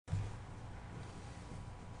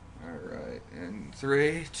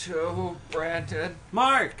3, 2, Brandon.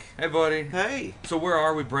 Mark! Hey, buddy. Hey! So where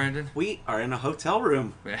are we, Brandon? We are in a hotel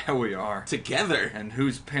room. Yeah, we are. Together. And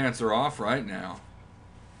whose pants are off right now?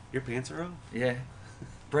 Your pants are off? Yeah.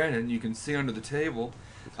 Brandon, you can see under the table.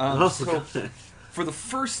 God. For the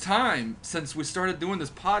first time since we started doing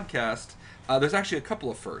this podcast, there's actually a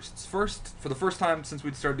couple of firsts. First, for the first time since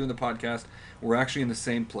we started doing the podcast, we're actually in the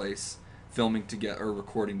same place, filming together, or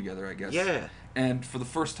recording together, I guess. Yeah. And for the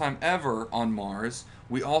first time ever on Mars,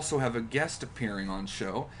 we also have a guest appearing on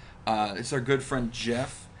show. It's our good friend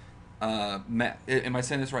Jeff. Am I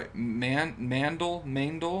saying this right? Mandel?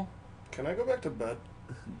 Can I go back to bed?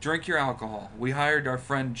 Drink your alcohol. We hired our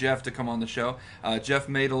friend Jeff to come on the show. Jeff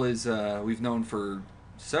Madel is, we've known for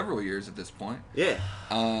several years at this point. Yeah.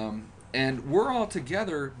 And we're all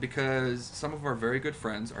together because some of our very good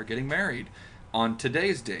friends are getting married on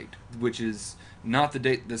today's date, which is not the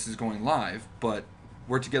date this is going live, but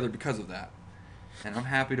we're together because of that. And I'm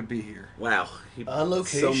happy to be here. Wow. On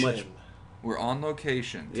location. So much. We're on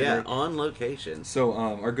location today. Yeah, on location. So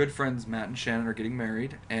our good friends Matt and Shannon are getting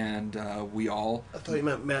married, and we all... I thought you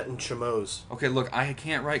meant Matt and Chamos. Okay, look, I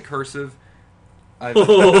can't write cursive. I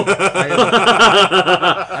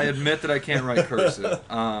admit that I can't write cursive.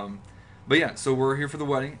 But yeah, so we're here for the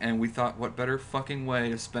wedding, and we thought, what better fucking way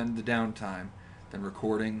to spend the downtime than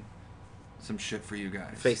recording some shit for you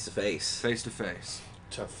guys. Face to face. Face to face.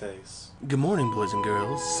 Tough face. Good morning, boys and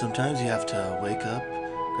girls. Sometimes you have to wake up,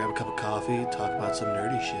 grab a cup of coffee, talk about some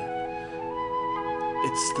nerdy shit.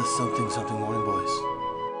 It's the something morning, boys.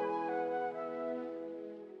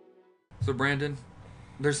 So Brandon,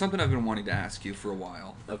 there's something I've been wanting to ask you for a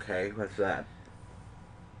while. Okay, what's that?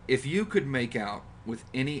 If you could make out with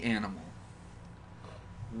any animal,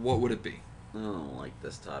 what would it be? I don't like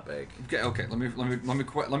this topic. Okay. Let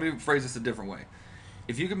me phrase this a different way.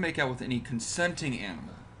 If you could make out with any consenting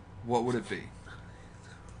animal, what would it be?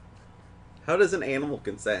 How does an animal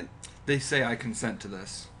consent? They say I consent to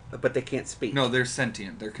this. But they can't speak. No, they're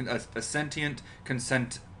sentient. They're a sentient,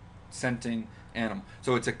 consenting animal.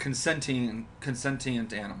 So it's a consenting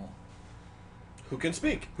animal. Who can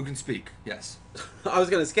speak? Who can speak, yes. I was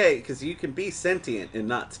going to say, because you can be sentient and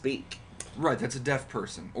not speak. Right, that's a deaf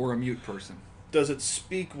person or a mute person. Does it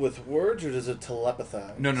speak with words or does it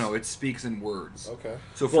telepathize? No, it speaks in words. Okay.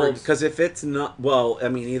 So Well, because if it's not... Well, I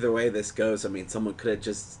mean, either way this goes, I mean, someone could have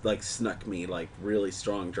just, like, snuck me, like, really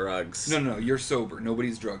strong drugs. No, you're sober.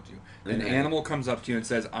 Nobody's drugged you. An animal comes up to you and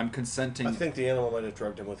says, I'm consenting... I think the animal might have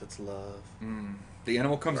drugged him with its love. The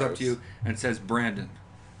animal comes up to you and says, Brandon,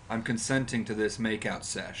 I'm consenting to this makeout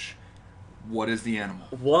sesh. What is the animal?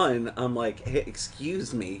 One, I'm like, hey,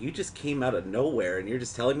 excuse me, you just came out of nowhere and you're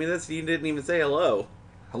just telling me this? You didn't even say hello.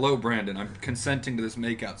 Hello, Brandon. I'm consenting to this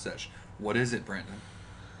makeout sesh. What is it, Brandon?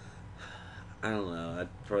 I don't know.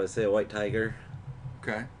 I'd probably say a white tiger.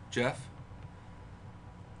 Okay. Jeff?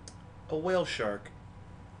 A whale shark.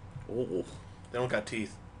 Oh. They don't got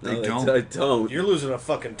teeth. They don't? I don't. You're losing a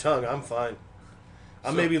fucking tongue. I'm fine. I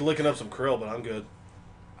may be licking up some krill, but I'm good.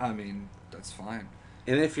 I mean, that's fine.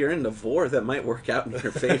 And if you're into vor, that might work out in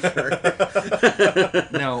your favor.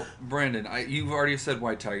 Now, Brandon, you've already said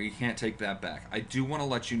white tiger. You can't take that back. I do want to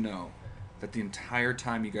let you know that the entire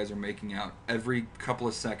time you guys are making out, every couple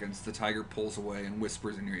of seconds, the tiger pulls away and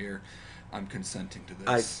whispers in your ear, I'm consenting to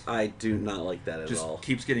this. I do not like that at all. Just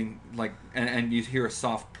keeps getting, like, and you hear a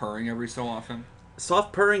soft purring every so often.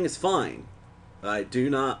 Soft purring is fine. I do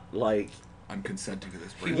not like... I'm consenting to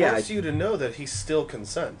this, He Brandon. wants you to know that he still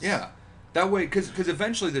consents. Yeah. That way, because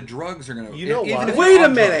eventually the drugs are going to... You know why? Wait a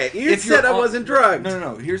minute! You said I wasn't drugged!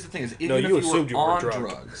 No. Here's the thing is, even if you were on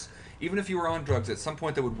drugs, even if you were on drugs, at some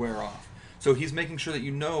point that would wear off. So he's making sure that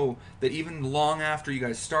you know that even long after you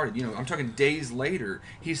guys started, I'm talking days later,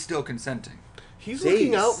 he's still consenting. He's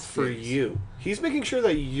looking out for you. He's making sure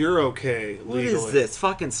that you're okay legally. What is this?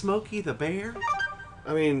 Fucking Smokey the Bear?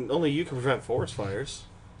 I mean, only you can prevent forest fires.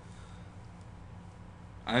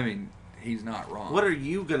 I mean... He's not wrong. What are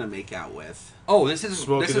you gonna make out with? Oh, this isn't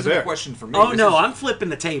a question for me. Oh no, I'm flipping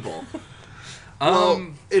the table.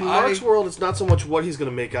 Well, in Mark's world, it's not so much what he's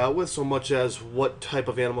gonna make out with, so much as what type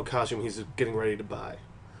of animal costume he's getting ready to buy.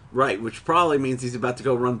 Right, which probably means he's about to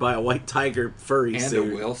go run by a white tiger furry suit.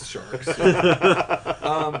 And a whale shark.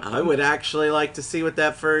 I would actually like to see what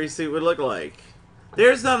that furry suit would look like.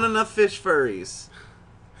 There's not enough fish furries.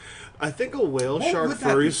 I think a whale shark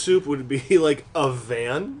furry suit would be like a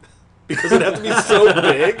van. Because it'd have to be so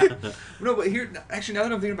big. No, but actually, now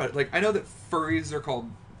that I'm thinking about it, like, I know that furries are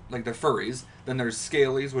called, like, they're furries. Then there's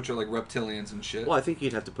scalies, which are like reptilians and shit. Well, I think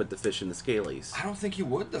you'd have to put the fish in the scalies. I don't think you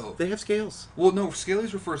would, though. They have scales. Well, no,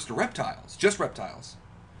 scalies refers to reptiles. Just reptiles.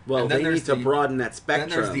 Well, they need to broaden that spectrum.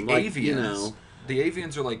 Then there's the avians. The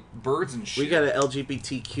avians are like birds and shit. We got to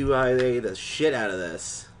LGBTQIA the shit out of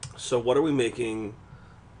this. So what are we making?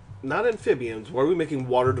 Not amphibians. What are we making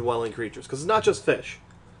water-dwelling creatures? Because it's not just fish.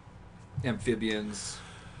 Amphibians.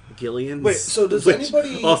 Gillians. Wait, so does Which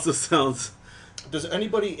anybody... also sounds... Does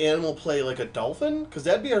anybody animal play like a dolphin? Because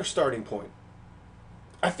that'd be our starting point.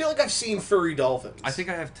 I feel like I've seen furry dolphins. I think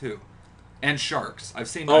I have two. And sharks. I've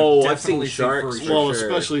seen. I've definitely seen sharks. furry Well, sure.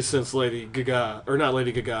 especially since Lady Gaga, or not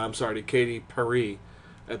Lady Gaga, I'm sorry, Katy Perry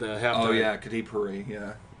at the halftime. Oh yeah, Katy Perry.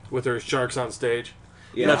 Yeah. With her sharks on stage.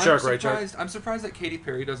 Yeah, Not I'm shark, right, shark? I'm surprised that Katy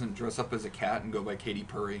Perry doesn't dress up as a cat and go by Katy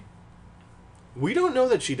Perry. We don't know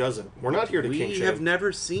that she doesn't. We're not here to kink We shame. have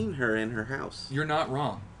never seen her in her house. You're not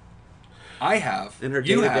wrong. I have. In her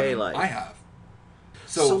You day-to-day haven't. life. I have.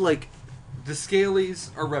 So, like, the scalies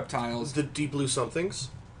are reptiles. the deep blue somethings?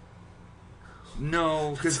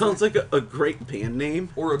 No, because Sounds like a great band name.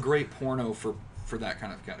 or a great porno for that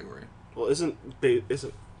kind of category. Well, isn't...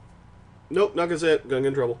 Nope, not gonna say it. Gonna get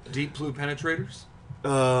in trouble. Deep blue penetrators.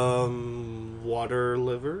 Water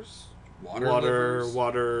livers? Water livers?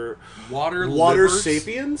 Water livers?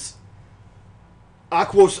 sapiens?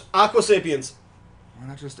 Aqua sapiens. Why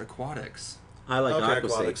not just aquatics? I like Okay, aqua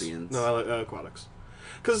aquatics. sapiens. No, I like aquatics.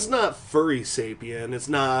 Because it's not furry sapien. It's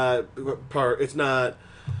not It's not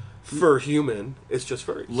fur human. It's just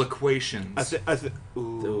furries. Loquations.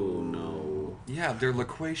 Ooh. Oh no. Yeah, they're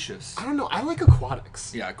loquacious. I don't know. I like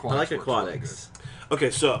aquatics. Yeah, I aquatics. like works really aquatics.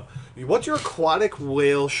 Okay, so what's your aquatic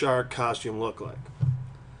whale shark costume look like?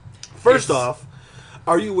 First It's- off,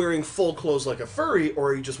 are you wearing full clothes like a furry, or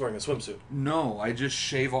are you just wearing a swimsuit? good. No, I just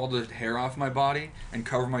shave all the hair off my body and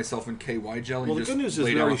cover myself in KY jelly. Well, and the just good news is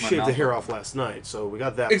lay we down already with my shaved the mouth hair open. off last night, so we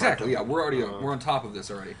got that. Exactly. Yeah, part we're already done. we're on top of this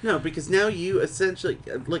already. No, because now you essentially,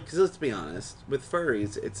 like, 'cause let's be honest, with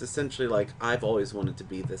furries, it's essentially like, I've always wanted to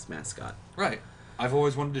be this mascot. Right. I've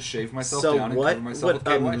always wanted to shave myself So down and what cover myself would with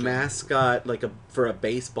a KY jelly. mascot, like for a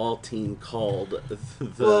baseball team called the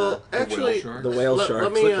Well, whale actually, shark? the whale sharks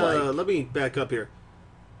let me look like? let me back up here.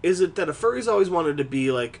 Is it that a furry's always wanted to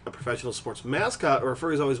be like a professional sports mascot, or a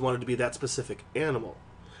furry's always wanted to be that specific animal?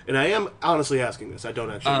 And I am honestly asking this. I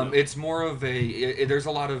don't actually know. It's more of there's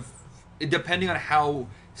a lot of depending on how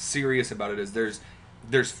serious about it is. There's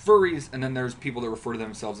furries, and then there's people that refer to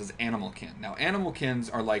themselves as animalkin. Now,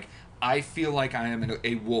 animalkins are like, I feel like I am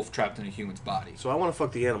a wolf trapped in a human's body. So I want to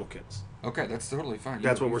fuck the animal kids. Okay, that's totally fine.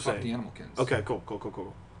 That's what you we're fuck saying. The animalkins. Okay,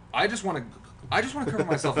 cool. I just want to cover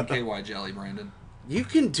myself in KY jelly, Brandon. You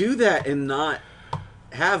can do that and not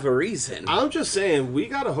have a reason. I'm just saying, we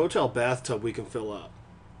got a hotel bathtub we can fill up.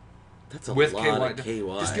 That's a With lot KY. of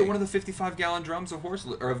KY. Just get one of the 55-gallon drums of or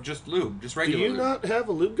of just lube, just Do regular you lube. not have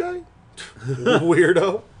a lube guy?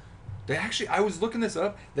 Weirdo. They actually, I was looking this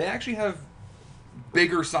up. They actually have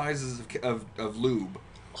bigger sizes of lube,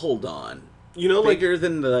 Hold on. You know, like Bigger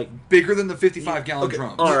than the, like... bigger than the 55-gallon Okay,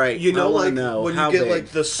 drums. all right. you know, I wanna like know when how you get big. like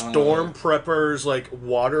the storm preppers like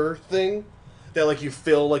water thing that like you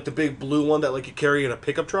fill like the big blue one that like you carry in a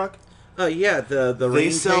pickup truck. Oh, yeah, the They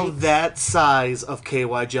rain sell tank. that size of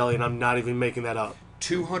KY jelly, and I'm not even making that up.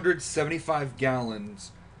 275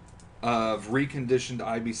 gallons of reconditioned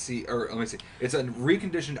IBC, or let me see, it's a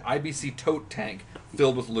reconditioned IBC tote tank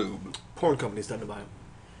filled with lube. Porn companies tend to buy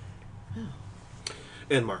them.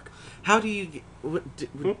 And Mark. How do you...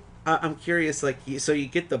 I'm curious, like, so you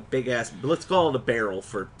get the big-ass... Let's call it a barrel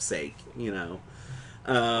for sake, you know.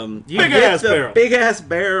 You Big-ass get the barrel. big-ass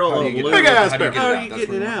barrel How do of you get lube. it out? Big-ass How do you barrel. get How it are out? you That's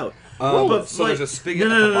getting what it we want. out? Well, so like, there's a spigot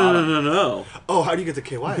no, at the bottom. No. Oh, how do you get the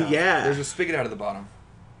KY out? Yeah. There's a spigot out of the bottom.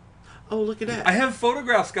 Oh, look at that. I have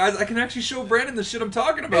photographs, guys. I can actually show Brandon the shit I'm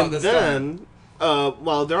talking about And this time. then,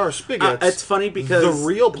 while there are spigots, It's funny because the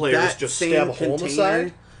real players that just same stab a hole in the container-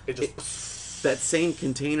 side. It just... that same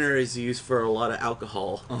container is used for a lot of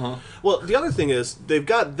alcohol. Uh-huh. Well, the other thing is they've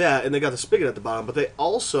got that, and they got the spigot at the bottom. But they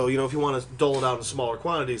also, you know, if you want to dole it out in smaller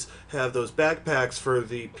quantities, have those backpacks for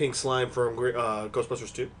the pink slime from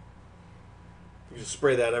Ghostbusters 2. You just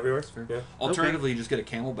spray that everywhere. Yeah. Alternatively, you just get a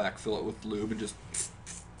Camelback, fill it with lube, and just...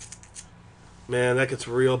 Man, that gets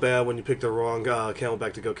real bad when you pick the wrong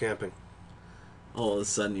Camelback to go camping. All of a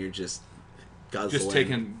sudden, you're just guzzling. Just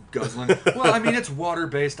taking guzzling. Well, I mean, it's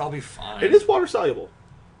water-based. I'll be fine. It is water soluble.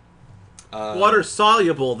 Water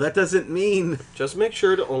soluble. That doesn't mean. Just make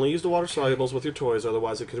sure to only use the water solubles with your toys,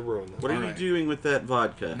 otherwise it could ruin them. What are you Alright. doing with that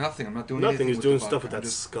vodka? Nothing. I'm not doing Nothing. anything. He's with doing the stuff vodka. with I'm that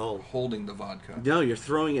just skull. holding the vodka. No, you're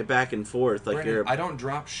throwing it back and forth like Brandon, you're. I don't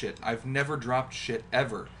drop shit. I've never dropped shit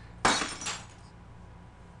ever.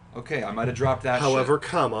 Okay, I might have dropped that However, shit.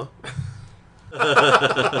 comma.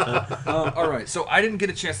 All right, so I didn't get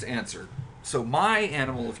a chance to answer. So my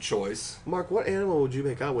animal of choice, Mark, what animal would you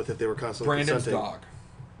make out with if they were constantly Brandon's consenting? dog.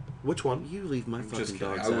 Which one? You leave my fucking Just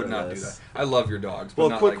kidding. dogs I would out not of do this. that. I love your dogs, but Well,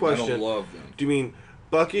 not quick like, question. I don't love them. Do you mean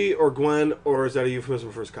Bucky or Gwen, or is that a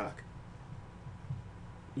euphemism for his cock?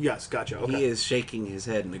 Yes, gotcha. Okay. He is shaking his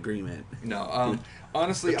head in agreement. No,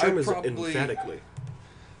 honestly, The term I'd is probably. emphatically.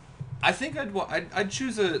 I think I'd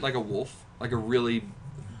choose a wolf, like a really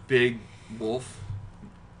big wolf,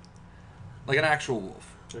 like an actual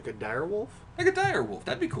wolf, Like a dire wolf? like a dire wolf.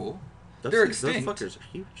 That'd be cool. Those They're those extinct, fuckers are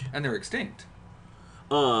huge. and they're extinct.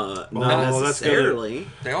 Not that's necessarily.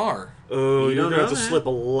 They are. Oh, You you're don't going to have know to that. slip a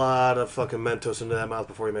lot of fucking Mentos into that mouth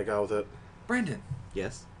before you make out with it. Brandon,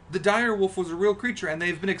 Yes. the dire wolf was a real creature, and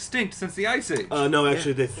they've been extinct since the Ice Age. No,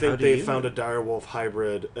 actually, they How think do they you found know? a dire wolf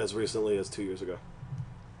hybrid as recently as 2 years ago.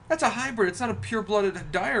 That's a hybrid. It's not a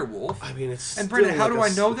pure-blooded dire wolf. I mean, it's And Brandon, still how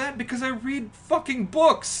like do I know that? Because I read fucking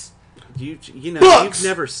books. You know, Books! you've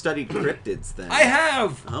never studied cryptids then. I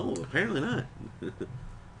have. Oh, apparently not.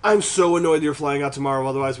 I'm so annoyed you're flying out tomorrow,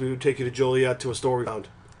 otherwise we would take you to Joliet to a store we found.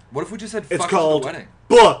 What if we just had It's fuck called at the wedding?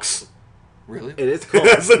 Books! Really? It is called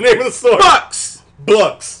That's the name of the store. Bucks!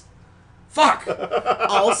 Books! Fuck.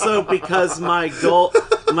 Also, because my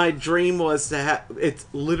dream was to have. It's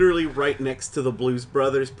literally right next to the Blues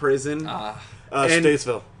Brothers prison. And-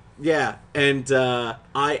 Statesville. Yeah, and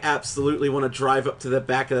I absolutely want to drive up to the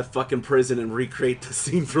back of the fucking prison and recreate the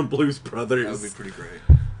scene from Blues Brothers. That would be pretty great.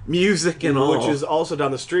 Music and all. Which is also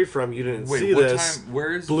down the street from, you didn't Wait, see what this, time?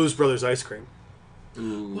 Where is? Blues Brothers Ice Cream.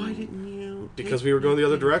 Ooh. Why didn't you? Because we were going the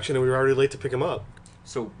other direction and we were already late to pick him up.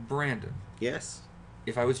 So Brandon, Yes.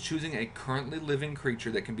 if I was choosing a currently living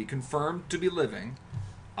creature that can be confirmed to be living,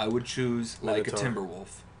 I would choose like a Minotaur. Timberwolf.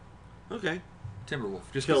 Okay. Timberwolf.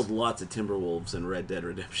 Just Killed 'cause- lots of Timberwolves in Red Dead I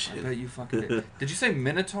Redemption. bet you fucking did. Did you say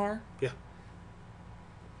Minotaur? Yeah.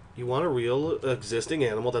 You want a real existing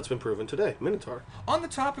animal that's been proven today. Minotaur. On the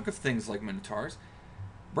topic of things like Minotaurs,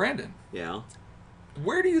 Brandon, Yeah.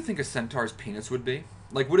 where do you think a centaur's penis would be?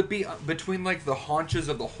 Like, would it be between like the haunches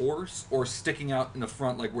of the horse, or sticking out in the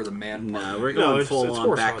front, like where the man? part No, would we're be? No, going it's full on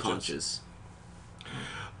horse back haunches. haunches.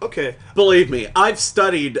 Okay. Believe me, I've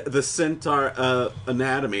studied the centaur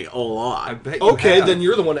anatomy a I lot. bet you Okay, have. then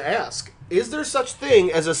you're the one to ask. Is there such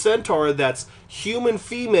thing as a centaur that's human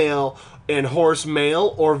female and horse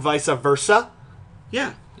male, or vice versa?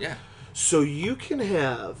 Yeah. Yeah. So you can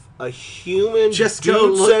have a human Just dude go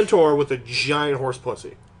look- centaur with a giant horse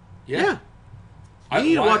pussy. Yeah. You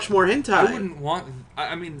need to watch more hentai. I wouldn't want.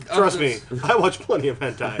 I mean, of Trust those- me, I watch plenty of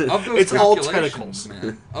hentai. Of those It's all calculations, tentacles.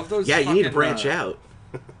 man. Of those. Yeah, you need to fucking, branch out.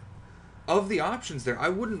 Of the options there, I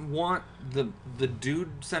wouldn't want the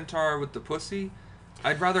dude centaur with the pussy.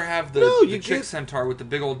 I'd rather have the, No, the you chick get- centaur with the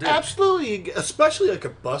big old dick. Absolutely, especially like a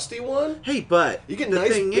busty one. Hey, but You get the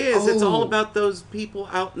nice thing big- is, it's all oh. about those people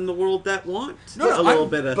out in the world that want No, a little I'm-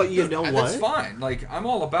 bit of. but you Dude, know that's what? fine. Like, I'm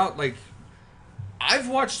all about like. I've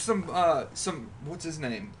watched some. What's his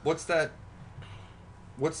name? What's that?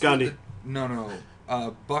 What's Gandhi. No.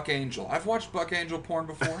 Buck Angel. I've watched Buck Angel porn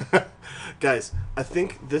before. Guys, I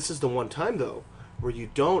think this is the one time though where you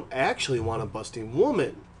don't actually want a busting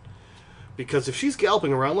woman. Because if she's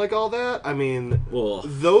galloping around like all that, I mean, Well,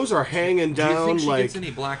 those are hanging Do you down think she like. gets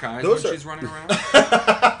any black eyes when those are- she's running around?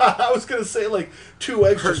 I was gonna say like two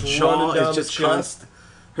eggs her just jaw running down is just the chest.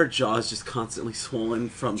 her jaw is just constantly swollen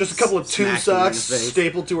from Just a couple of tube smacking her in socks the face.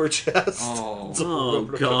 stapled to her chest. Oh. Oh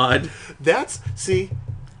God! That's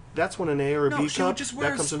when an A or a No, B she would cup just wear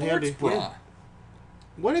that a comes in sports handy. bra. Yeah.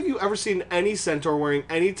 When have you ever seen any centaur wearing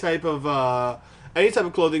any type of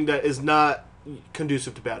clothing that is not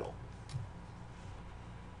conducive to battle?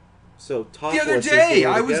 So The topless other is day, the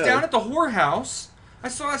way I to was go. down at the whorehouse. I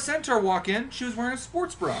saw a centaur walk in. She was wearing a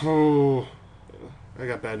sports bra. Oh, I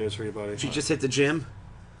got bad news for you, buddy. She just hit the gym.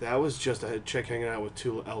 That was just a chick hanging out with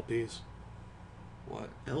two LPs. What?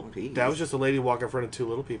 LP. That was just a lady walking in front of two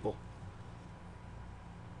little people.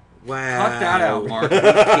 Wow. Cut that out, Mark. You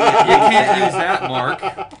can't use that, Mark.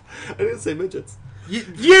 I didn't say midgets. You,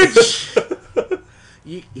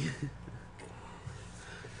 You,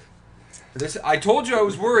 this. I told you I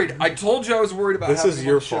was worried. I told you I was worried about. This having is him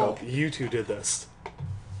your on the show. fault. You two did this.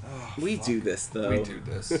 we do this though. We do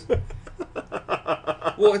this.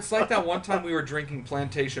 Well, it's like that one time we were drinking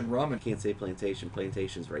plantation rum, and Can't say plantation.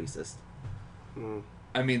 Plantation's racist.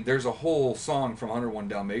 I mean, there's a whole song from 101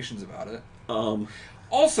 Dalmatians about it. Um,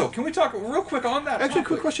 Also, can we talk real quick on that? Actually, topic?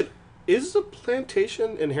 quick question: is the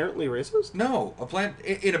plantation inherently racist? No, a plant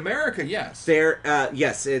in America, yes.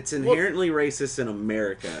 yes, it's inherently racist in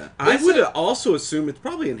America. I Listen- would also assume it's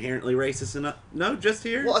probably inherently racist in no, just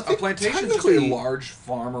here. Well, I A think plantation is just technically a large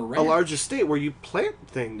farm or a ranch. large estate where you plant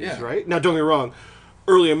things, Yeah. right? Now, don't get me wrong.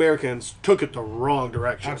 Early Americans took it the wrong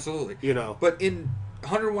direction. Absolutely. You know. But in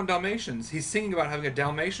 101 Dalmatians, he's singing about having a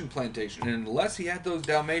Dalmatian plantation, and unless he had those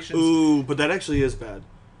Dalmatians, Ooh, but that actually is bad.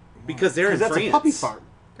 Because they're in That's France. a puppy farm.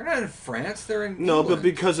 they're not in France. They're in No, England. but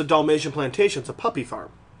because a Dalmatian plantation, it's a puppy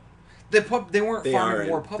farm. They weren't They farming are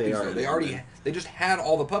more in- puppies. they are Though. in They already England. they just had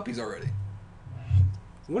all the puppies already.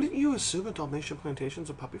 Wouldn't you assume a Dalmatian plantation's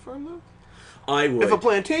a puppy farm, though? I would. If a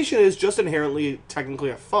plantation is just inherently, technically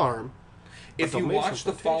a farm, If you Dalmatian watch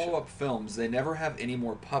the plantation. follow-up films, they never have any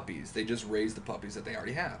more puppies. They just raise the puppies that they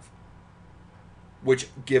already have. Which,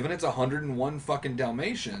 given it's 101 fucking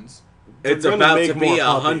Dalmatians, it's gonna about make to be more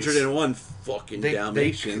puppies. 101 fucking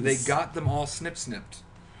Dalmatians. they got them all snipped.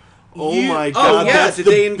 oh You- my oh, god, yeah, that's did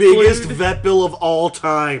the they biggest include- vet bill of all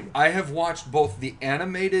time. I have watched both the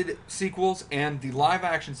animated sequels and the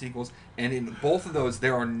live-action sequels, and in both of those,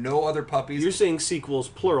 there are no other puppies. You're saying sequels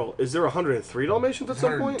plural. Is there 103 Dalmatians at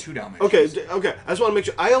some point? 102 Dalmatians. Okay, okay. I just want to make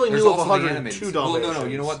sure. I only There's knew of also the 102 animated. Dalmatians. Well, no.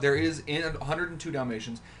 You know what? There is in 102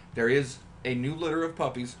 Dalmatians. There is a new litter of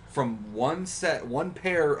puppies from one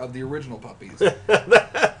pair of the original puppies.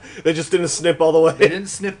 They just didn't snip all the They way. didn't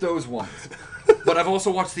snip those ones. But I've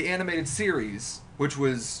also watched the animated series, which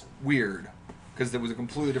was weird because there was a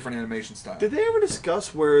completely different animation style. Did they ever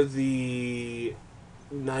discuss where the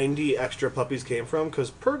 90 extra puppies came from? Because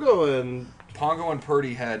Pergo and... Pongo and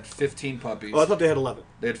Purdy had 15 puppies. Oh, I thought they had 11.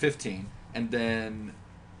 They had 15, and then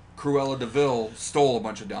Cruella de Vil stole a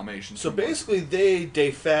bunch of Dalmatians. So from her. basically, they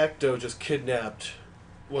de facto just kidnapped.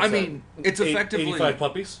 What's I mean, that? it's effectively 85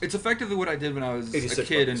 puppies. It's effectively what I did when I was a 86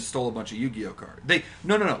 kid and puppies. stole a bunch of Yu-Gi-Oh cards. They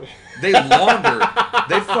They laundered.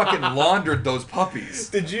 They fucking laundered those puppies.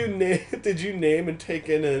 Did you name and take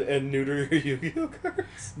in and neuter your Yu-Gi-Oh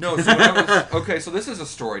cards? No, so when I was okay. So this is a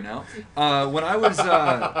story now. When I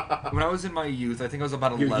was in my youth, I think I was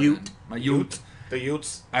about Your 11. Ute? My youth. The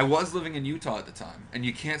Utes. I was living in Utah at the time, and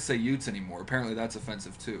you can't say Utes anymore. Apparently, that's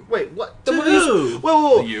offensive too. Wait, what? To Then what are you, who?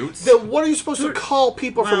 whoa. The Utes? Then what are you supposed to call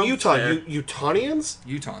people Well, from Utah? fair. Utahnians?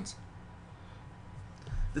 Utahns.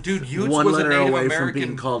 Dude, Utes One was a letter Native away American. from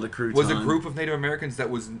being called a crouton. Was a group of Native Americans that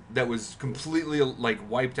was completely like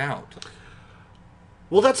wiped out.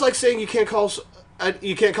 Well, that's like saying you can't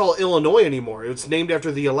call Illinois anymore. It's named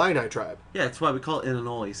after the Illini tribe. Yeah, that's why we call it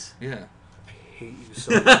Illinois. Yeah. I hate you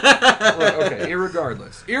so much. Okay.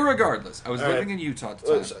 Irregardless, I was All right. living in Utah at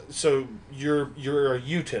the time. So you're a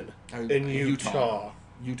Utan in Utah.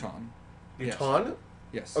 Utah. Yes. Utah?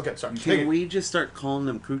 Yes. Okay, sorry. Can we just start calling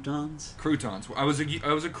them croutons? Croutons. I was a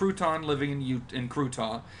crouton living in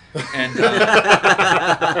Croutah, and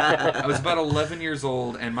I was about 11 years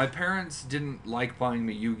old, and my parents didn't like buying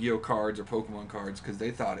me Yu-Gi-Oh cards or Pokemon cards because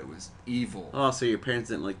they thought it was evil. Oh, so your parents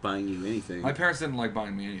didn't like buying you anything. My parents didn't like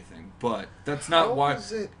buying me anything, but that's not How why.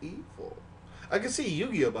 is it evil? I can see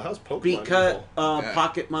Yu-Gi-Oh, but how's Pokemon Because evil? Yeah.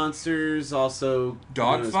 pocket monsters, also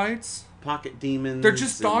Dog known as fights? pocket demons. They're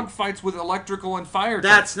just and- dog fights with electrical and fire.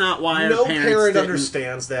 That's not why No our parents parent didn't.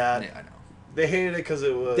 understands that. Yeah, I know. They hated it because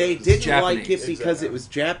it was... They didn't Japanese. like it because Exactly. it was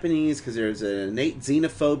Japanese, because there was an innate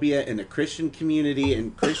xenophobia in the Christian community,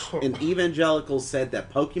 and and evangelicals said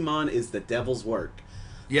that Pokemon is the devil's work.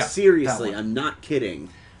 Yeah. Seriously, that one. I'm not kidding.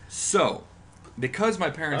 So, because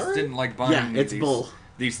my parents Alright. didn't like buying Yeah, me it's bull.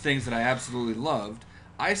 these things that I absolutely loved,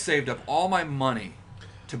 I saved up all my money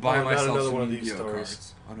to buy Oh, not myself another some one of these Yu-Gi-Oh stories.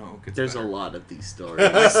 cards. Oh no, it gets There's better. a lot of these stories.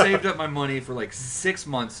 I saved up my money for like 6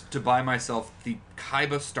 months to buy myself the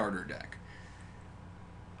Kaiba starter deck.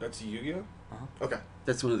 That's Yu-Gi-Oh? Uh-huh. Okay.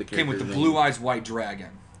 That's one of the Came with the characters' Blue names. Eyes White Dragon.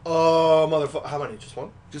 Oh, motherfucker. How many? Just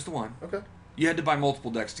one? Just the one. Okay. You had to buy multiple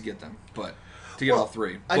decks to get them, but to get all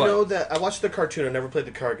three. I But- know that I watched the cartoon. I never played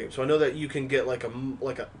the card game, so I know that you can get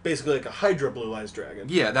basically like a Hydra Blue Eyes Dragon.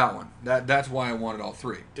 Yeah, that one. That's why I wanted all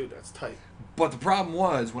three. Dude, that's tight. But the problem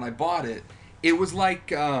was when I bought it, it was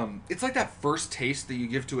like it's like that first taste that you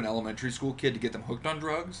give to an elementary school kid to get them hooked on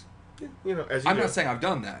drugs. Yeah, you know, as you I'm do. not saying I've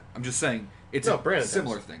done that. I'm just saying it's No, a Brandon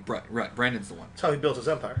similar does. thing. Right. Brandon's the one. That's how he built his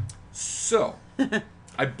empire. So,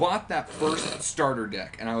 I bought that first starter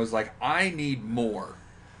deck, and I was like, I need more.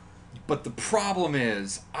 But the problem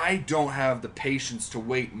is, I don't have the patience to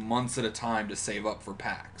wait months at a time to save up for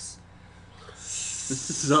packs.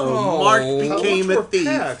 So Mark How became How a much were thief.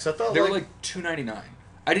 packs? I thought They were like $2.99.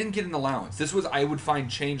 I didn't get an allowance. This was I would find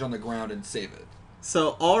change on the ground and save it.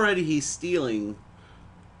 So already he's stealing.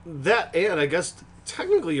 That, and I guess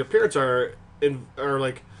technically your parents are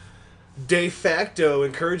like de facto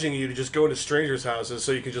encouraging you to just go into strangers' houses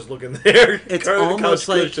so you can just look in there. It's couch almost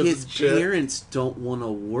like cushions his and shit. parents don't want to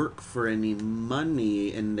work for any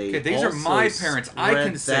money, and they. Okay, these are also my parents. I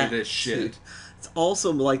can spread say that this shit. to- It's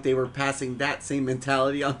also like they were passing that same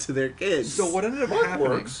mentality onto their kids. So what ended up Mark happening?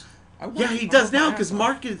 works. Yeah, he does now because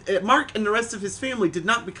Mark and the rest of his family did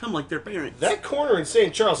not become like their parents. That corner in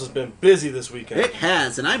St. Charles has been busy this weekend. It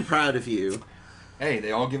has, and I'm proud of you. Hey,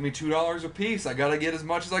 they all give me $2 a piece. I gotta get as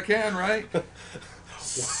much as I can, right?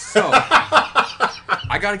 So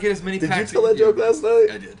I gotta get as many Did packs. you tell that joke last night?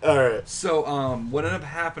 I did. All right. So what ended up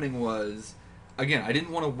happening was, again, I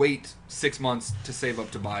didn't want to wait 6 months to save up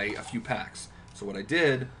to buy a few packs. So what I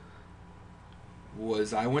did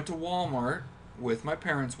was I went to Walmart with my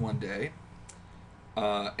parents one day,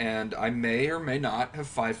 and I may or may not have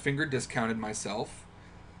 5-finger discounted myself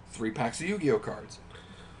 3 packs of Yu-Gi-Oh cards.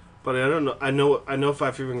 But I don't know. I know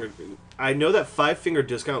 5-finger. I know that 5-finger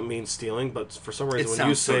discount means stealing, but for some reason when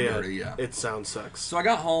you say dirty, yeah. it sounds sex. So I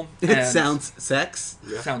got home. It sounds sex.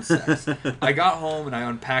 It sounds sex. I got home and I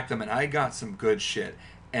unpacked them and I got some good shit.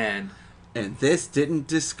 And this didn't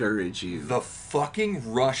discourage you. the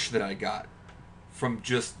fucking rush that I got from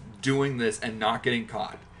just doing this and not getting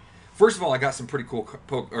caught. First of all, I got some pretty cool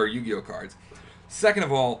Yu-Gi-Oh cards. Second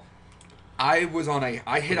of all, I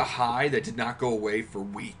hit a high that did not go away for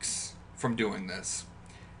weeks from doing this.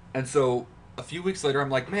 And so a few weeks later, I'm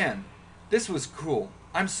like, man, this was cool.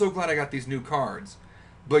 I'm so glad I got these new cards.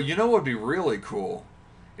 But you know what would be really cool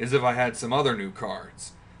is if I had some other new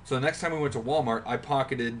cards. So the next time we went to Walmart, I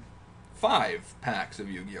pocketed 5 packs of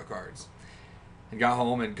Yu-Gi-Oh cards. And got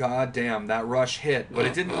home, and goddamn, that rush hit. But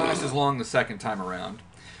it didn't last as long the second time around.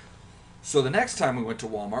 So the next time we went to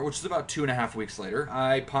Walmart, which was about 2.5 weeks later,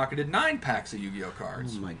 I pocketed 9 packs of Yu-Gi-Oh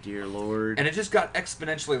cards. Oh my dear Lord. And it just got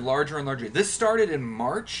exponentially larger and larger. This started in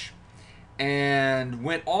March and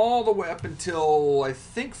went all the way up until, I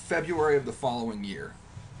think, February of the following year.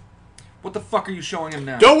 What the fuck are you showing him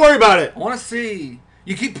now? Don't worry about it. I want to see.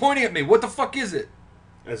 You keep pointing at me. What the fuck is it?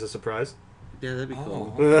 As a surprise. Yeah, that'd be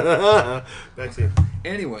cool. Back to you.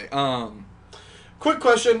 Anyway, Quick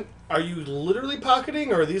question. Are you literally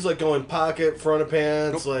pocketing, or are these like going pocket, front of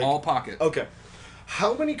pants? nope, like all pocket. Okay.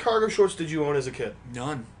 How many cargo shorts did you own as a kid?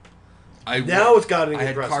 None. Now it's gotten I had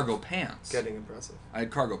impressive. cargo pants. Getting impressive. I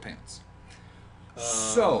had cargo pants.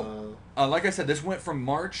 So, like I said, this went from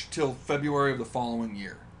March till February of the following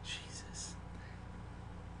year.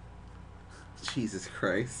 Jesus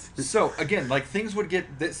Christ. So, again, like, things would get...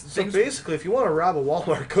 So basically, if you want to rob a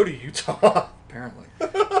Walmart, go to Utah. Apparently.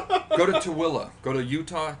 Go to Tooele. Go to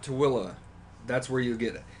Utah, Tooele. That's where you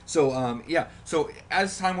get it. So, yeah. So,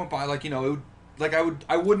 as time went by, like, you know, it would, like,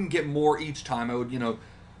 I wouldn't get more each time. I would, you know,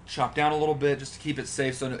 chop down a little bit just to keep it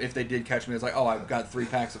safe. So if they did catch me, it's like, oh, I've got 3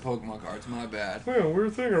 packs of Pokemon cards. My bad. Yeah,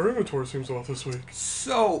 weird thing. Our inventory seems off this week.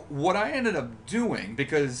 So, what I ended up doing,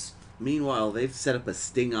 because... Meanwhile, they've set up a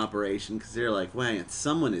sting operation because they're like, man,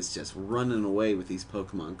 someone is just running away with these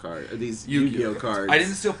Pokemon cards, these Yu-Gi-Oh cards. I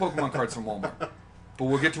didn't steal Pokemon cards from Walmart, but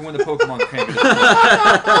we'll get to when the Pokemon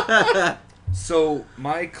came. So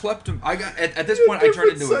my klepto, I got at this point I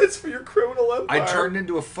turned into sites for your criminal empire. I turned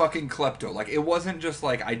into a fucking klepto. Like, it wasn't just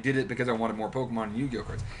like I did it because I wanted more Pokemon and Yu-Gi-Oh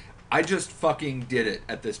cards. I just fucking did it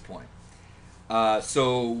at this point.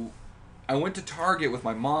 So I went to Target with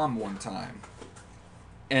my mom one time.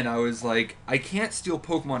 And I was like, I can't steal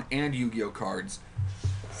Pokemon and Yu-Gi-Oh cards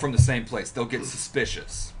from the same place. They'll get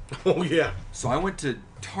suspicious. Oh, yeah. So I went to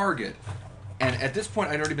Target, and at this point,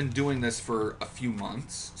 I'd already been doing this for a few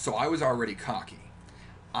months, so I was already cocky.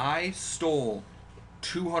 I stole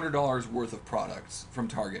 $200 worth of products from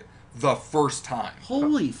Target the first time.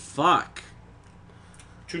 Holy fuck.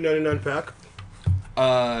 $2.99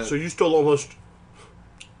 pack? So you stole almost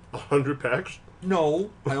 100 packs? No,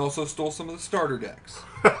 I also stole some of the starter decks.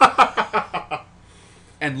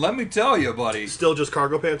 And let me tell you, buddy. Still just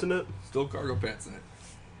cargo pants in it? Still cargo pants in it.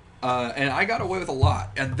 And I got away with a lot.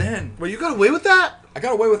 And then... Well, you got away with that? I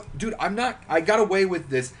got away with... Dude, I got away with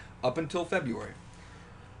this up until February.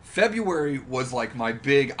 February was like my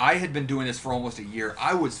big... I had been doing this for almost a year.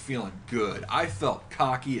 I was feeling good. I felt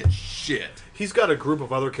cocky as shit. He's got a group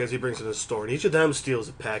of other kids he brings to the store, and each of them steals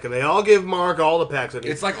a pack, and they all give Mark all the packs. And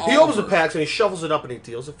It's like he opens the packs, and he shovels it up, and he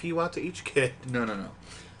deals a few out to each kid. No.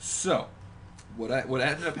 So, what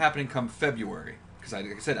ended up happening come February, because like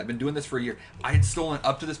I said, I've been doing this for a year. I had stolen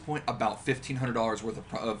up to this point about $1,500 worth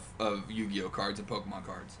of Yu-Gi-Oh cards and Pokemon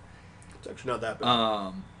cards. It's actually not that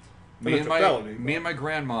bad. Me and my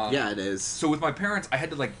grandma. Yeah, it is. So with my parents, I had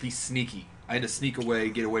to like be sneaky. I had to sneak away,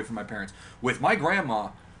 get away from my parents. With my grandma,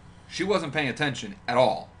 she wasn't paying attention at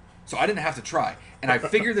all. So I didn't have to try. And I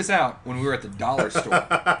figured this out when we were at the dollar store.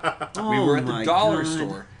 We were at the dollar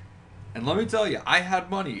store. And let me tell you, I had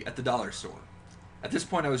money at the dollar store. At this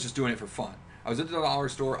point, I was just doing it for fun. I was at the dollar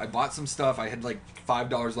store. I bought some stuff. I had like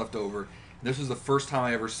 $5 left over. And this was the first time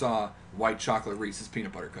I ever saw white chocolate Reese's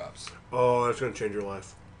peanut butter cups. Oh, that's going to change your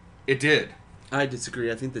life. It did. I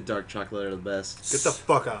disagree. I think the dark chocolate are the best. Get the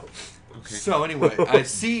fuck out. Okay. So anyway, I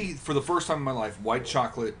see for the first time in my life white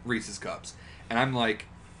chocolate Reese's cups, and I'm like,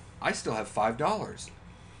 I still have $5.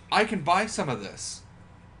 I can buy some of this.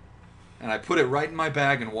 And I put it right in my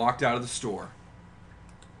bag and walked out of the store.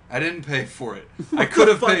 I didn't pay for it. I could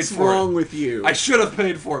have paid for it. What's wrong with you? I should have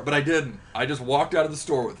paid for it, but I didn't. I just walked out of the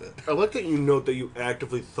store with it. I like that you note that you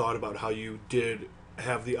actively thought about how you did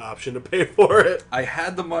have the option to pay for it. I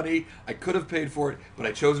had the money. I could have paid for it, but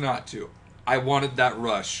I chose not to. I wanted that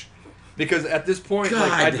rush. Because at this point,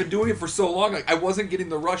 like, I'd been doing it for so long, like, I wasn't getting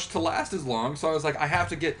the rush to last as long, so I was like, I have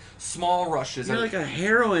to get small rushes. You're like a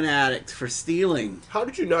heroin addict for stealing. How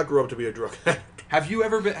did you not grow up to be a drug addict? Have you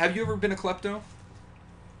ever been a klepto?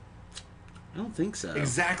 I don't think so.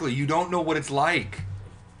 Exactly. You don't know what it's like.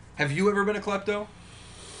 Have you ever been a klepto?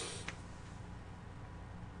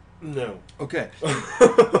 No. Okay.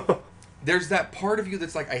 There's that part of you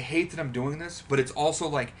that's like, I hate that I'm doing this, but it's also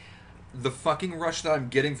like, the fucking rush that I'm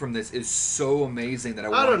getting from this is so amazing that I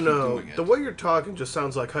want to keep doing it. The way you're talking just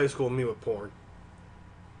sounds like high school me with porn.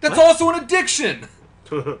 That's also an addiction!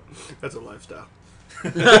 That's a lifestyle.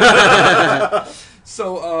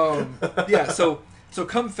 So, yeah, so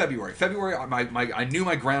come February. I knew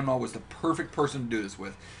my grandma was the perfect person to do this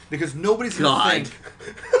with. Because nobody's going to think...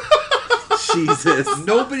 Jesus.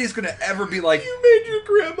 Nobody's going to ever be like... You made your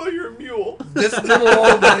grandma your mule. This little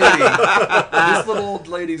old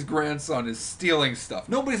lady's grandson is stealing stuff.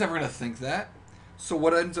 Nobody's ever going to think that. So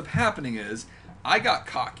what ends up happening is, I got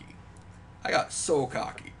cocky. I got so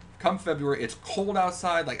cocky. Come February, it's cold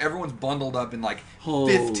outside. Like, everyone's bundled up in, like,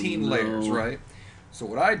 15 layers, right? So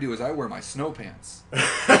what I do is I wear my snow pants.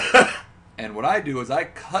 And what I do is I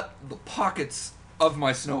cut the pockets of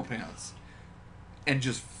my snow pants and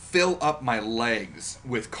just fill up my legs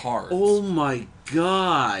with cards. Oh my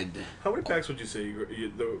god. How many packs would you say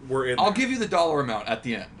were in I'll there? give you the dollar amount at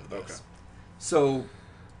the end of this. Okay. So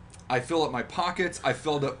I fill up my pockets. I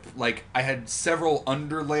filled up, like, I had several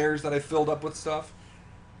under layers that I filled up with stuff.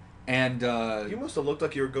 And You must have looked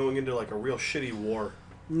like you were going into like a real shitty war.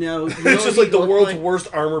 No. It's just like the world's worst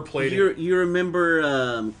armor plating. You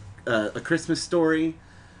remember A Christmas Story?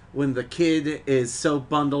 When the kid is so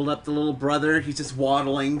bundled up, the little brother, he's just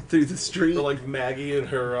waddling through the street. Or like Maggie in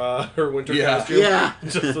her winter Yeah. costume. Yeah.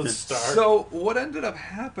 Just a star. so what ended up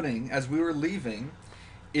happening as we were leaving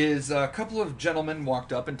is a couple of gentlemen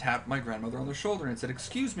walked up and tapped my grandmother on the shoulder and said,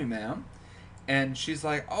 "Excuse me, ma'am." And she's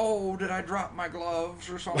like, "Oh, did I drop my gloves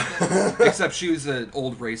or something?" Except she was an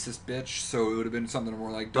old racist bitch, so it would have been something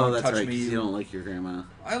more like, "Don't that's touch right, me." 'cause you don't like your grandma.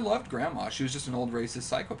 I loved grandma. She was just an old racist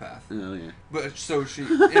psychopath. Oh, yeah. But so she, in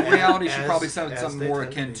reality, she As- probably said as something they more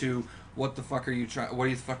tend akin to be. to, "What the fuck are you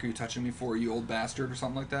touching me for, you old bastard," or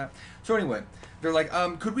something like that. So anyway, they're like,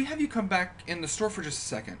 "Could we have you come back in the store for just a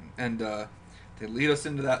second?" And they lead us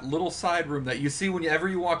into that little side room that you see whenever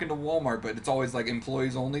you walk into Walmart, but it's always like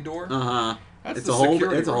employees only door. Uh-huh. That's It's the a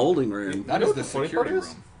security it's a room. holding room. That You is know the what the funny security part is?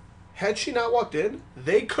 room. Had she not walked in,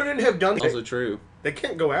 they couldn't have done Also it. true. They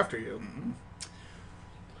can't go after you.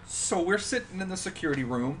 So we're sitting in the security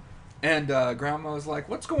room, and Grandma was like,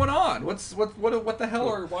 "What's going on? What the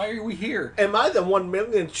hell? Why are we here?" Am I the 1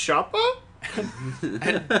 million shopper? And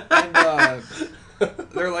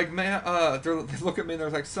they're like, "Man," they look at me and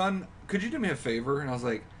they're like, "Son, could you do me a favor?" And I was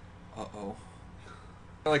like, "Uh-oh."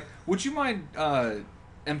 They're like, "Would you mind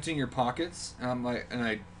emptying your pockets?" And I'm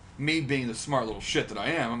like, me being the smart little shit that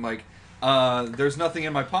I am, I'm like, "There's nothing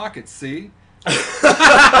in my pockets, see?"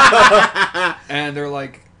 And they're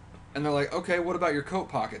like, "Okay, what about your coat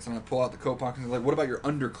pockets?" And I pull out the coat pockets and they're like, "What about your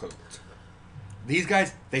undercoat?" These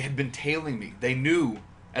guys, they had been tailing me. They knew,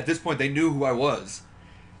 at this point, they knew who I was.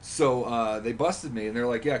 So they busted me and they're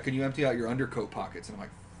like, "Yeah, can you empty out your undercoat pockets?" And I'm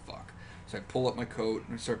like, fuck. So I pull up my coat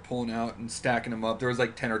and I start pulling out and stacking them up. There was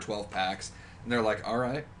like 10 or 12 packs. And they're like, "All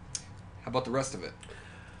right, how about the rest of it?"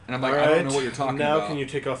 And I'm like, "I don't know what you're talking now about." Can you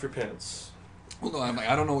take off your pants? Well, no, I'm like,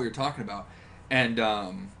 "I don't know what you're talking about." And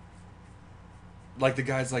like the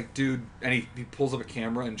guy's like, "Dude," and he pulls up a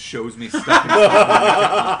camera and shows me stuff in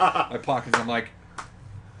my pockets. I'm like,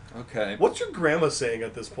 okay. What's your grandma saying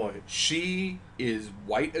at this point? She is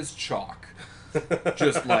white as chalk.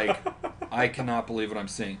 Just like, I cannot believe what I'm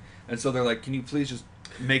seeing. And so they're like, "Can you please just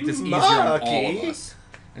make this easier on all of us?"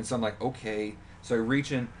 And so I'm like, okay. So I reach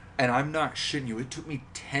in, and I'm not shitting you. It took me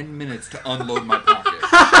 10 minutes to unload my pocket.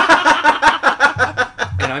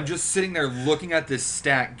 And I'm just sitting there looking at this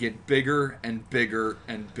stack get bigger and bigger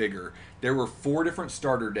and bigger. There were 4 different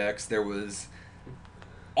starter decks. There was,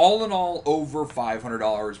 all in all, over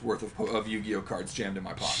 $500 worth of Yu-Gi-Oh cards jammed in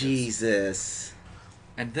my pockets. Jesus.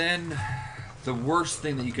 And then, the worst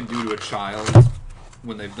thing that you can do to a child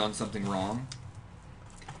when they've done something wrong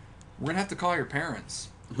we're gonna have to call your parents.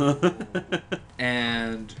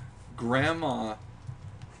 And grandma,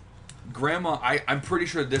 I'm pretty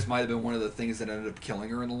sure this might have been one of the things that ended up killing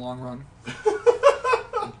her in the long run.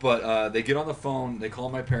 But they get on the phone, they call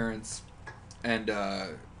my parents, and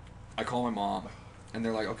I call my mom, and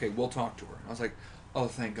they're like, okay, we'll talk to her. I was like, oh,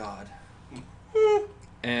 thank God.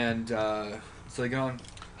 And so they get on,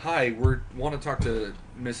 hi, we want to talk to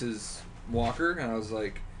Mrs. Walker, and I was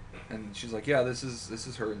like, and she's like, yeah, this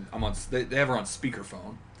is her. I'm on. They have her on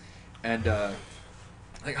speakerphone, and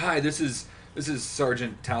like, hi, this is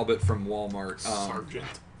Sergeant Talbot from Walmart. Sergeant.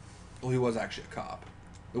 Well, he was actually a cop.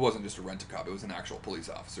 It wasn't just a rent-a-cop. It was an actual police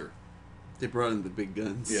officer. They brought in the big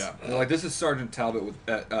guns. Yeah. They're like, this is Sergeant Talbot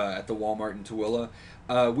at the Walmart in Tooele.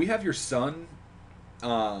 We have your son.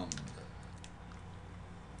 And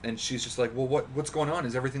she's just like, well, what's going on?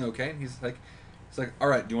 Is everything okay? And he's like, all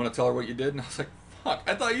right, do you want to tell her what you did? And I was like, fuck,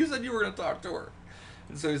 I thought you said you were going to talk to her.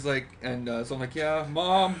 And so he's like, and so I'm like, yeah,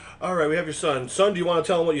 Mom. All right, we have your son. Son, do you want to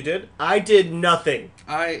tell him what you did? I did nothing.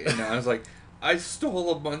 And I was like, I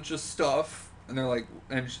stole a bunch of stuff. And they're like,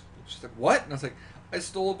 and she's like, what? And I was like, I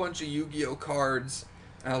stole a bunch of Yu-Gi-Oh cards.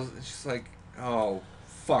 And she's like, oh,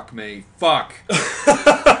 fuck me, fuck.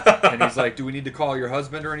 And he's like, do we need to call your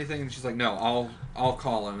husband or anything? And she's like, no, I'll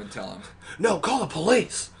call him and tell him. No, call the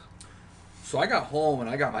police. So I got home and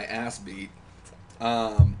I got my ass beat.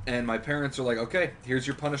 And my parents are like, okay, here's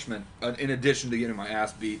your punishment. In addition to getting my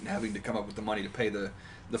ass beat and having to come up with the money to pay the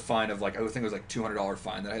fine of, like, I think it was like $200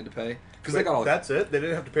 fine that I had to pay. Because they got all that's it? They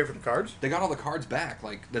didn't have to pay for the cards? They got all the cards back,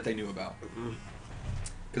 like, that they knew about.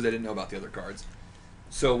 Because they didn't know about the other cards.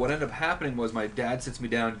 So what ended up happening was my dad sits me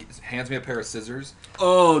down, hands me a pair of scissors.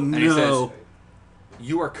 Oh, and no. he says,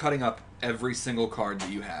 you are cutting up every single card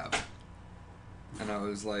that you have. And I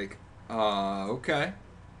was like, okay.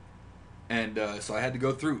 And so I had to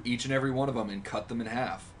go through each and every one of them and cut them in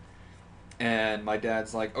half. And my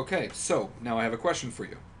dad's like, okay, so now I have a question for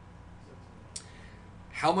you.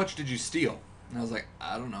 How much did you steal? And I was like,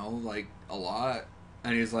 I don't know, like a lot.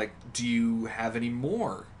 And he's like, do you have any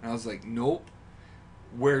more? And I was like, nope.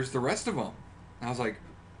 Where's the rest of them? And I was like,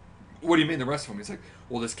 what do you mean the rest of them? He's like,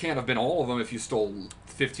 well, this can't have been all of them if you stole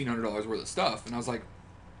 $1,500 worth of stuff. And I was like,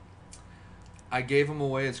 I gave them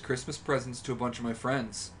away as Christmas presents to a bunch of my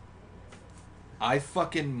friends. I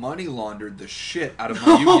fucking money laundered the shit out of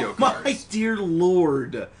my Yu-Gi-Oh cards. My dear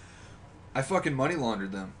Lord. I fucking money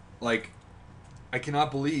laundered them. Like, I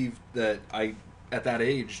cannot believe that I, at that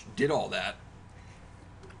age, did all that.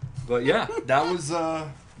 But yeah, that was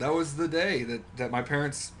the day that my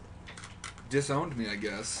parents disowned me, I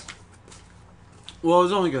guess. Well, it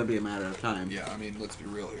was only going to be a matter of time. Yeah, I mean, let's be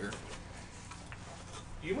real here.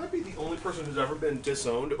 You might be the only person who's ever been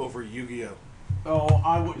disowned over Yu-Gi-Oh. Oh,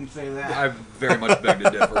 I wouldn't say that. I very much beg to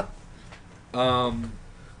differ.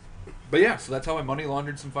 But yeah, so that's how I money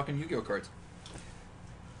laundered some fucking Yu-Gi-Oh cards.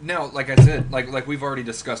 Now, like I said, like we've already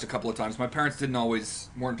discussed a couple of times, my parents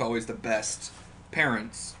weren't always the best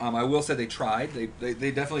parents. I will say they tried.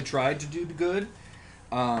 They definitely tried to do the good.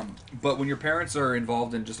 But when your parents are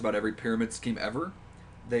involved in just about every pyramid scheme ever,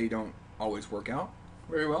 they don't always work out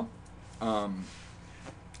very well.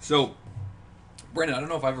 So, Brandon, I don't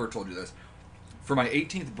know if I've ever told you this. For my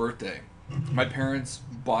 18th birthday, my parents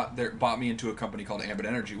bought me into a company called Ambit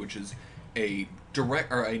Energy, which is a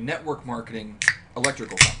network marketing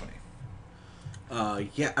electrical company.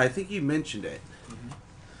 Yeah, I think you mentioned it.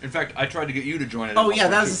 In fact, I tried to get you to join it. Oh, yeah,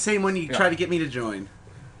 that was the same one you tried to get me to join.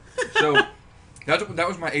 So, that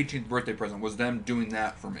was my 18th birthday present, was them doing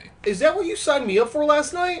that for me. Is that what you signed me up for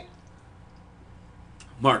last night?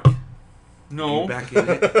 Mark. No. You back in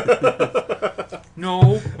it?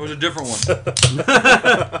 No, it was a different one.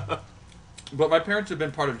 But my parents have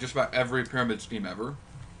been part of just about every pyramid scheme ever.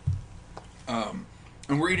 And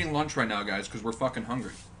we're eating lunch right now, guys, because we're fucking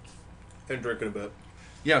hungry. And drinking a bit.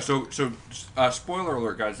 Yeah, so spoiler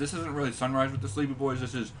alert, guys. This isn't really sunrise with the Sleepy Boys.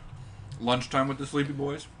 This is lunchtime with the Sleepy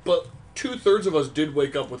Boys. But 2/3 of us did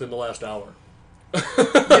wake up within the last hour.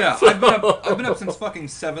 Yeah, I've been up since fucking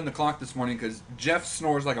 7 o'clock this morning because Jeff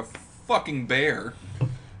snores like a fucking bear.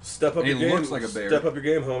 Step up And your he game. looks like a bear. Step up your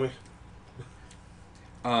game, homie.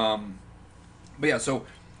 But yeah, so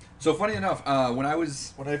funny enough, when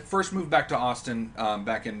I first moved back to Austin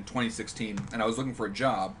back in 2016, and I was looking for a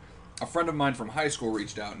job, a friend of mine from high school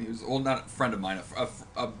reached out, and he was, well, not a friend of mine,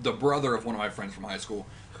 the brother of one of my friends from high school,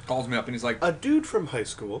 calls me up, and he's like, A dude from high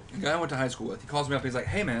school. a guy I went to high school with, he calls me up, and he's like,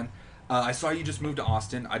 hey man, I saw you just moved to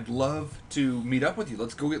Austin, I'd love to meet up with you,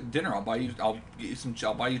 let's go get dinner, I'll buy you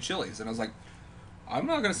Chili's, and I was like, I'm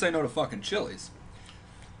not gonna say no to fucking Chili's.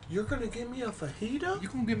 You're gonna give me a fajita? You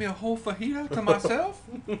gonna give me a whole fajita to myself?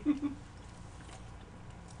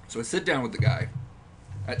 So I sit down with the guy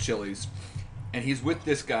at Chili's, and he's with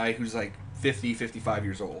this guy who's like 50, 55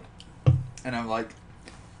 years old. And I'm like,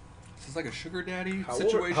 is this like a sugar daddy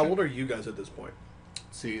situation? How old are you guys at this point?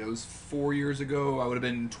 Let's see, it was 4 years ago. I would have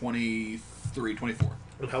been 23, 24.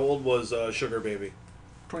 And how old was Sugar Baby?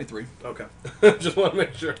 23. Okay. Just want to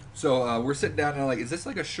make sure. So we're sitting down and I'm like, is this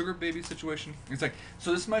like a sugar baby situation? He's like,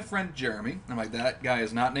 so this is my friend Jeremy. I'm like, that guy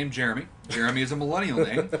is not named Jeremy. Jeremy is a millennial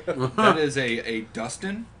name. That is a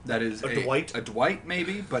Dustin. That is A Dwight? A Dwight,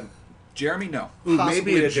 maybe, but Jeremy, no. Ooh,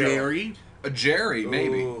 Possibly maybe a a Gerald. Jerry. A Jerry,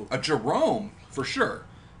 maybe. Ooh. A Jerome, for sure.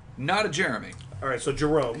 Not a Jeremy. All right, so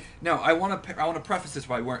Jerome. Now, I want to preface this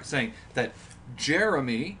by saying that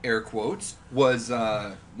Jeremy, air quotes, was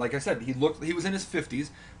like I said, he was in his 50s,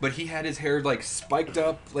 but he had his hair like spiked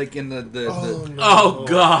up, like in the Oh,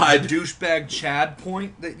 God. douchebag Chad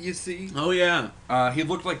point that you see. Oh, yeah. He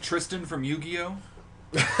looked like Tristan from Yu-Gi-Oh.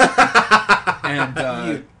 And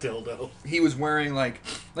You dildo. he was wearing like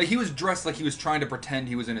he was dressed like he was trying to pretend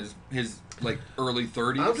he was in his like early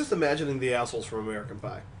 30s. I'm just imagining the assholes from American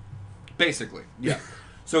Pie. Basically, yeah.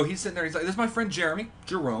 So he's sitting there. He's like, "This is my friend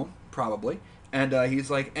Jerome, probably." And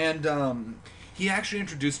he's like, he actually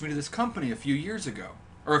introduced me to this company a few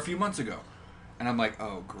months ago. And I'm like,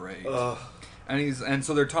 "Oh, great." And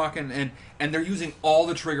so they're talking, and they're using all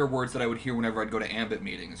the trigger words that I would hear whenever I'd go to Ambit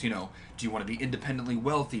meetings. You know, do you want to be independently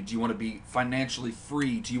wealthy? Do you want to be financially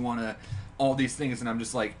free? Do you want to all these things? And I'm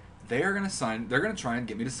just like, they're gonna try and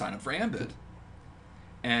get me to sign up for Ambit.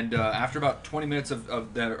 And after about 20 minutes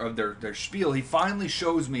of their spiel, he finally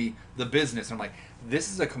shows me the business. And I'm like,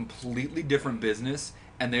 this is a completely different business,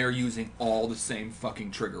 and they are using all the same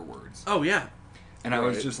fucking trigger words. Oh, yeah. And I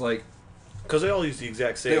was just like... Because they all use the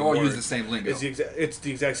exact same They all word. use the same lingo. It's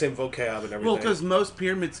the exact same vocab and everything. Well, because most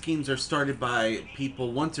pyramid schemes are started by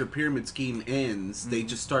people, once their pyramid scheme ends, they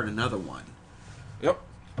just start another one. Yep.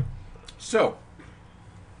 So,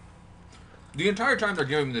 the entire time they're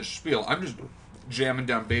giving me this spiel, I'm just jamming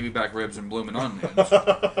down baby back ribs and blooming onions.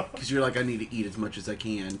 Because you're like, I need to eat as much as I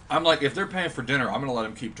can. I'm like, if they're paying for dinner, I'm going to let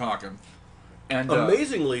them keep talking. And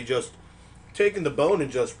amazingly, just taking the bone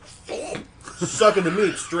and just sucking the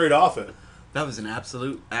meat straight off it. That was an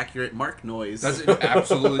absolute accurate Mark noise. That's an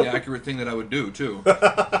absolutely accurate thing that I would do, too.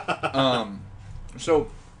 So,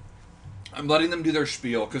 I'm letting them do their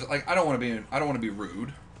spiel, because like, I don't want to be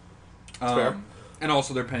rude. Fair. And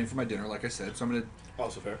also, they're paying for my dinner, like I said, so I'm going to...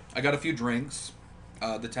 Also fair. I got a few drinks.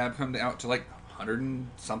 The tab comes out to like $100 and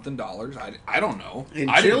something. I don't know. In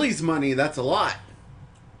I didn't- Chili's money, that's a lot.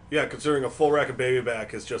 Yeah, considering a full rack of baby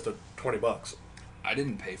back is just $20. I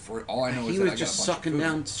didn't pay for it. All I know is He that was I got just a bunch sucking of food.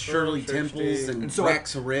 down Shirley Temples and And so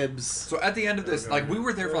racks of ribs. So at the end of this, like we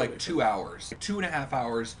were there for like 2 hours, 2.5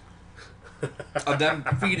 hours of them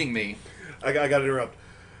feeding me. I got to interrupt.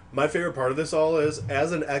 My favorite part of this all is,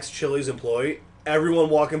 as an ex-Chili's employee, everyone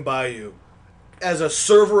walking by you, as a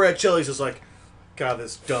server at Chili's, is like, God,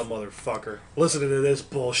 this dumb motherfucker. Listening to this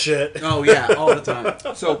bullshit. Oh, yeah, all the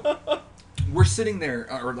time. So we're sitting there,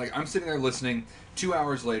 or like I'm sitting there listening. 2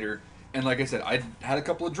 hours later, and like I said, I had a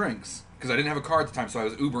couple of drinks because I didn't have a car at the time, so I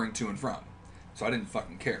was Ubering to and from, so I didn't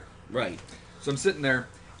fucking care. Right. So I'm sitting there,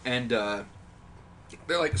 and they're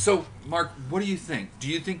like, "So, Mark, what do you think? Do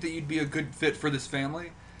you think that you'd be a good fit for this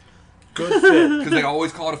family?" Good fit. Because they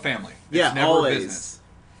always call it a family. It's Yeah, never always. a business.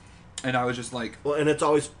 And I was just like, Well, and it's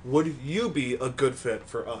always, would you be a good fit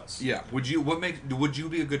for us? "Yeah, would you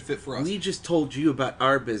be a good fit for us?" We just told you about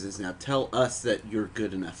our business. Now tell us that you're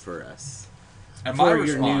good enough for us. And For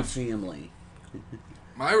your new family.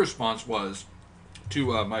 my response was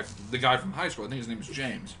to the guy from high school. I think his name is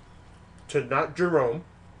James. To not Jerome.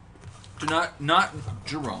 To not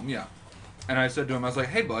Jerome, yeah. And I said to him, I was like,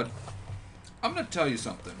 "Hey, bud, I'm going to tell you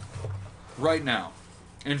something right now,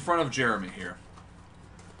 in front of Jeremy here.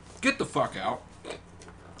 Get the fuck out."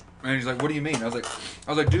 And he's like, "What do you mean?" I was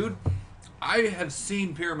like, "Dude, I have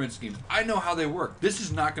seen pyramid schemes. I know how they work. This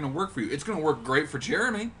is not going to work for you. It's going to work great for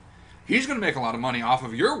Jeremy. He's going to make a lot of money off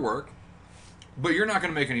of your work, but you're not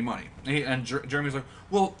going to make any money." And Jeremy's like,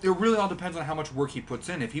 "Well, it really all depends on how much work he puts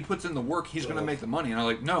in. If he puts in the work, he's going to make the money." And I'm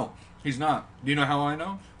like, "No, he's not. Do you know how I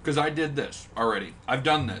know? Because I did this already. I've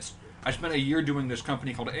done this. I spent a year doing this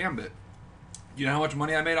company called Ambit. Do you know how much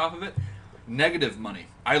money I made off of it? Negative money.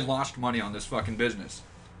 I lost money on this fucking business."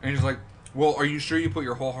 And he's like, "Well, are you sure you put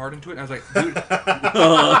your whole heart into it?" And I was like, "Dude,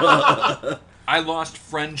 I lost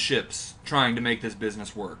friendships trying to make this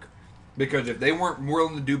business work. Because if they weren't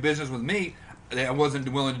willing to do business with me, I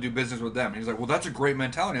wasn't willing to do business with them." And he's like, "Well, that's a great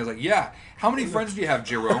mentality." I was like, "Yeah. How many friends do you have,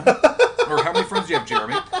 Jerome?" Or how many friends do you have,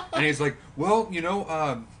 Jeremy? And he's like, "Well,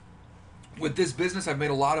 with this business, I've made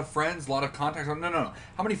a lot of friends, a lot of contacts. No.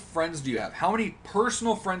 How many friends do you have? How many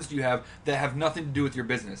personal friends do you have that have nothing to do with your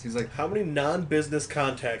business? He's like, How many non-business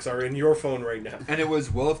contacts are in your phone right now? and it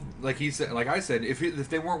was, well, if, like I said, if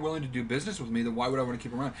they weren't willing to do business with me, then why would I want to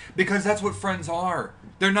keep them around? Because that's what friends are.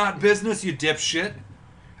 They're not business, you dipshit.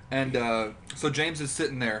 And so James is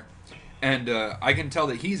sitting there, and I can tell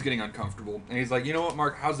that he's getting uncomfortable. And he's like, you know what,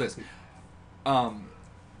 Mark? How's this?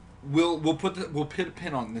 We'll put a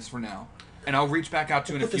pin on this for now, and I'll reach back out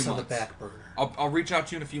to you in a Put few this on months. the back burner. I'll reach out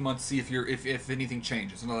to you in a few months, see if anything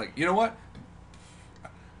changes. And I'm like, you know what?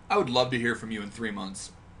 I would love to hear from you in 3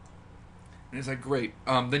 months. And he's like, great.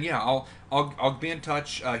 Then yeah, I'll be in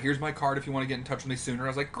touch. Here's my card if you want to get in touch with me sooner. I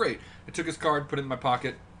was like, great. I took his card, put it in my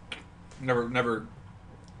pocket. Never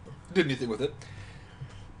did anything with it.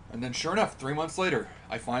 And then sure enough, 3 months later,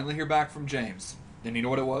 I finally hear back from James. And you know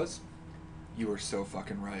what it was? You were so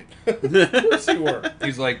fucking right. Of course you were.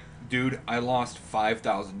 He's like, dude, I lost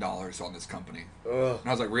 $5,000 on this company. Ugh. And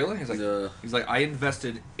I was like, really? He's like, I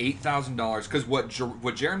invested $8,000 because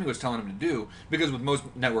what Jeremy was telling him to do, because with most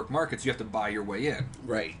network markets, you have to buy your way in.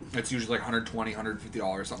 Right. It's usually like $120,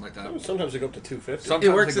 $150, something like that. Sometimes they go up to $250. Sometimes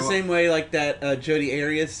It works they the go same way like that Jody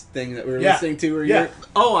Arias thing that we were Yeah. listening to. Where Yeah.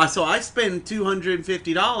 so I spend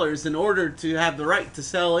 $250 in order to have the right to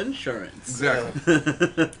sell insurance.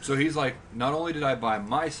 Exactly. So he's like, not only did I buy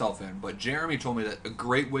myself in, but Jeremy told me that a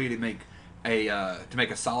great way to make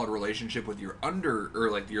a solid relationship with your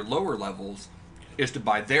your lower levels is to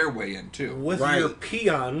buy their way in too. With Right. your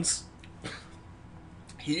peons.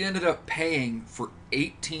 He ended up paying for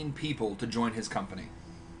 18 people to join his company,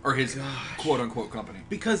 or his quote unquote company.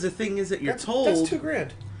 Because the thing is that you're That's told.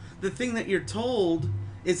 $2,000. The thing that you're told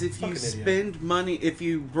is if you Fucking idiot. spend money, if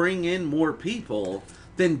you bring in more people,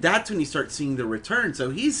 then that's when you start seeing the return.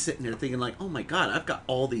 So he's sitting there thinking like, oh my god, I've got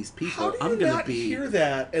all these people. How do you I'm gonna not be hear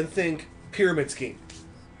that and think pyramid scheme?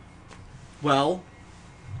 well.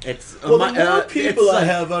 It's Well, the more it's people I like-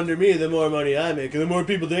 have under me, the more money I make. And the more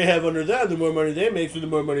people they have under them, the more money they make, so the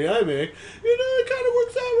more money I make. You know, it kind of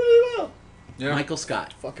works out really well. Yeah, Michael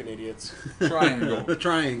Scott, Fucking idiots. triangle. the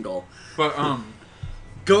triangle. But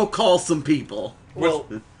Go call some people. Well,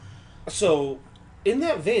 so in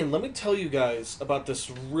that vein, let me tell you guys about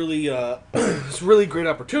this really, this really great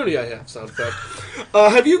opportunity I have. Sound effect.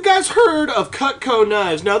 Have you guys heard of Cutco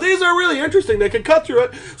knives? Now these are really interesting. They can cut through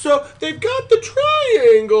it. So they've got the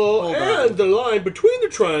triangle Hold on. and the line between the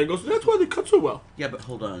triangles. And that's why they cut so well. Yeah, but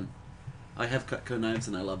hold on. I have Cutco knives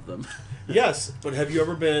and I love them. Yes, but have you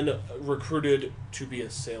ever been recruited to be a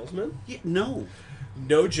salesman? Yeah, no.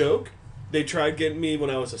 No joke. They tried getting me when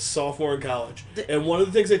I was a sophomore in college. And one of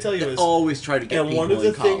the things they tell you They is... always try to get And people one of the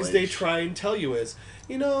in things they college. try and tell you is,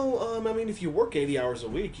 I mean, if you work 80 hours a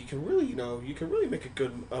week, you can really, you can really make a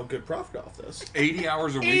good profit off this. 80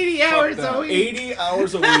 hours a week. 80 Fuck hours that. a week. 80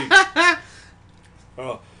 hours a week.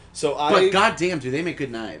 Oh, so But goddamn, do they make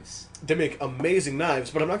good knives? they make amazing knives,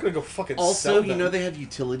 but I'm not going to go fucking Also, sell you them. know they have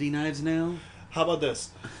utility knives now. How about this?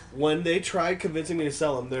 When they tried convincing me to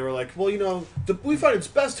sell them, they were like, well, we find it's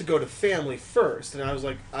best to go to family first. And I was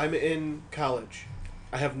like, I'm in college.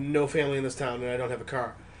 I have no family in this town, and I don't have a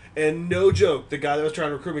car. And no joke, the guy that was trying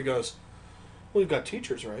to recruit me goes, well, you've got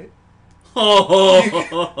teachers, right? You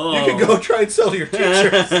can go try and sell to your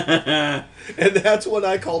teachers. And that's when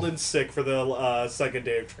I called in sick for the second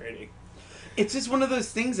day of training. It's just one of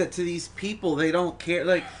those things that to these people, they don't care.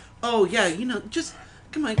 Like, oh, yeah, just,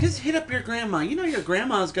 come on, just hit up your grandma. You know your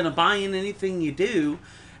grandma's going to buy in anything you do.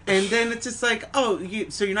 And then it's just like, so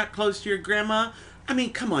you're not close to your grandma? I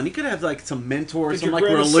mean, come on, you could have, like, some mentors, Did some, your like,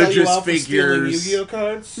 grandma sell you religious out for stealing figures. Yu-Gi-Oh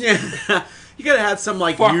cards? Yeah. You gotta have some,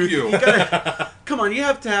 like, Fuck youth. you. Come on, you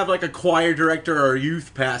have to have, like, a choir director or a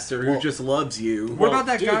youth pastor who Well, just loves you. What about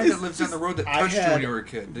that dude, guy it's that lives down the road that I touched you had- when you were a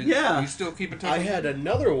kid? Yeah. You still keep in touch I with had him?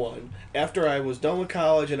 another one after I was done with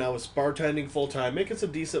college and I was bartending full time, making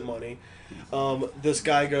some decent money. This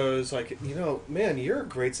guy goes like, man, you're a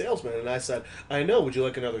great salesman. And I said, I know. Would you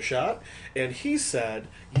like another shot? And he said,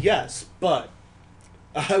 yes, but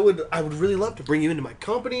I would really love to bring you into my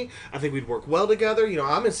company. I think we'd work well together.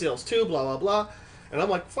 I'm in sales too. Blah blah blah. And I'm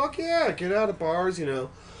like, fuck yeah, get out of bars.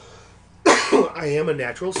 I am a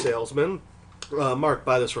natural salesman. Mark,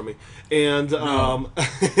 buy this from me. And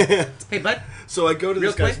Hey, bud. so I go to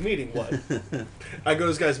Real this guy's quick? meeting. What? I go to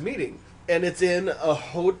this guy's meeting, and it's in a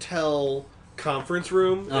hotel conference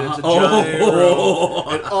room, and it's a giant room,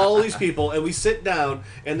 and all these people, and we sit down,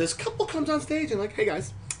 and this couple comes on stage and like, hey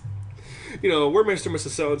guys, we're Mr. and Mrs.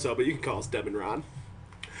 So-and-so, but you can call us Deb and Ron.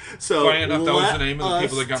 So Funny enough, that was the name of the let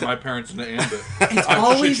people that got us my parents into Ambit. It's I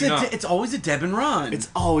always shit you not. it's always a Deb and Ron. It's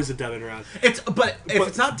always a Devin round. But if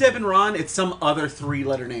it's not Deb and Ron, it's some other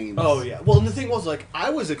 3-letter name. Oh yeah. Well, and the thing was, like, I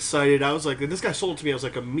was excited. I was like, this guy sold it to me. I was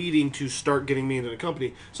like a meeting to start getting me into the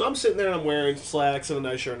company. So I'm sitting there and I'm wearing slacks and a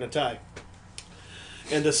nice shirt and a tie.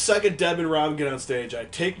 And the second Deb and Rob get on stage, I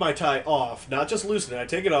take my tie off, not just loosen it. I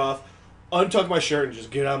take it off, untuck my shirt, and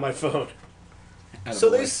just get on my phone. So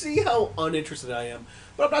they see how uninterested I am.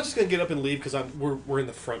 But I'm not just gonna get up and leave because we're in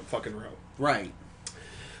the front fucking row. Right.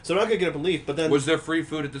 So I'm not gonna get up and leave. But then Was there free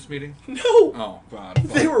food at this meeting? no, Oh, God.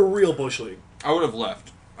 they were real bush league. I would have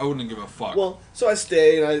left. I wouldn't give a fuck. Well, so I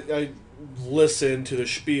stay and I listen to the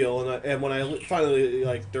spiel, and when I finally,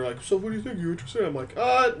 like, they're like, so what do you think? You interested? I'm like,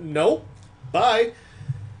 no, bye.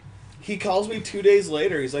 He calls me 2 days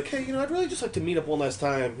later. He's like, hey, I'd really just like to meet up one last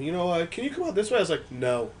time. Can you come out this way? I was like,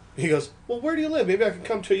 no. He goes, well, where do you live? Maybe I can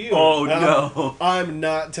come to you. Oh, no. I'm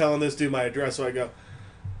not telling this dude my address. So I go,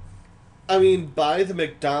 I mean, by the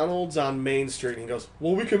McDonald's on Main Street. And he goes,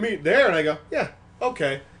 well, we can meet there. And I go, yeah,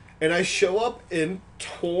 okay. And I show up in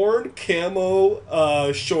torn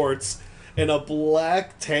camo shorts and a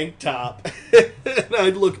black tank top. And I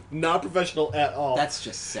look not professional at all. That's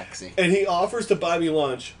just sexy. And he offers to buy me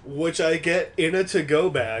lunch, which I get in a to-go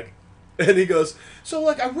bag. And he goes, so,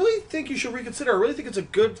 like, I really think you should reconsider. I really think it's a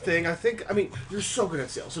good thing. I mean, you're so good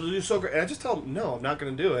at sales. So you're so great. And I just tell him, no, I'm not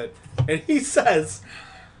going to do it. And he says,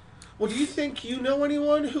 well, do you think you know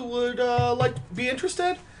anyone who would, be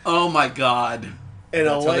interested? Oh, my God. And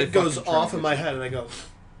That's a how they light goes fucking off in my transition. head. And I go,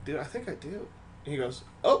 dude, I think I do. And he goes,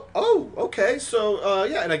 oh, okay. So,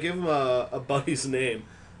 yeah. And I give him a buddy's name.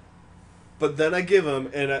 But then I give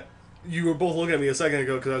him, and you were both looking at me a second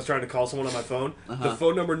ago because I was trying to call someone on my phone. Uh-huh. The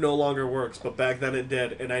phone number no longer works, but back then it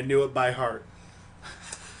did, and I knew it by heart.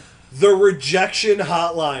 The rejection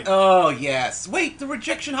hotline. Oh, yes. Wait, the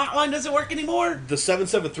rejection hotline doesn't work anymore? The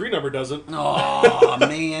 773 number doesn't. Oh,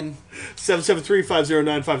 man.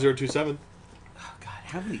 773-509-5027. Oh, God,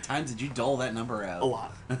 how many times did you dole that number out? A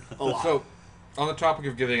lot. A lot. So, on the topic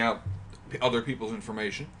of giving out other people's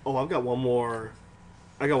information, Oh, I've got one more.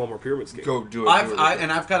 I got one more pyramid scheme. go do it.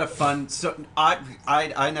 I've got a fun. So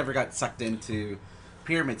I never got sucked into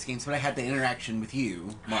pyramid schemes, but I had the interaction with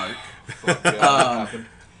you, Mark, Fuck, yeah, that happened.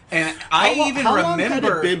 and I even how long had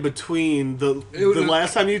remember. it been between the was a-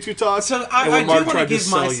 last time you two talked So and I when do Mark want to tried to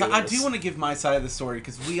give my sell you side. I this? do want to give my side of the story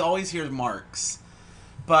because we always hear Mark's,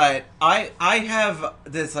 but I have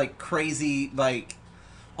this like crazy like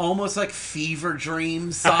almost like fever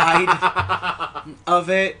dream side of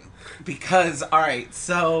it because all right,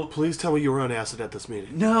 so Please tell me you were on acid at this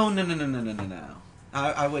meeting. no.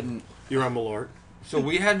 I wouldn't. You're on Malort. So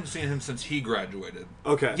we hadn't seen him since he graduated.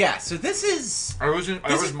 Okay. Yeah, so this is I was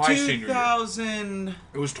my senior year. 2000.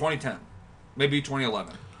 It was 2010, maybe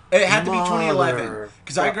 2011. It had to be Mother. 2011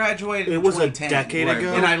 because I graduated. It in was a 2010. decade Right.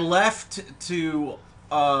 ago. and I left to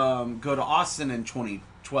go to Austin in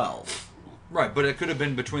 2012. Right, but it could have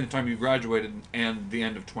been between the time you graduated and the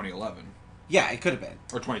end of 2011 Yeah, it could have been.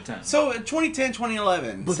 or 2010. So 2010,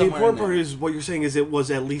 2011. But the somewhere in important part there. is what you're saying is it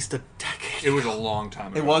was at least a decade. It was a long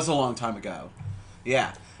time ago. It was a long time ago.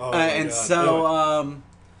 Yeah. Oh, my And God. so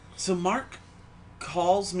so Mark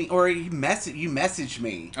calls me or you messaged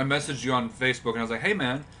me. I messaged you on Facebook and I was like, "Hey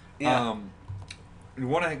man, Yeah. you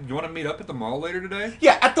want to meet up at the mall later today?"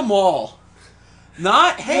 Yeah, at the mall.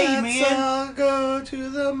 Not hey Let's man. all go to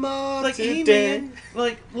the mall Like, hey today. man,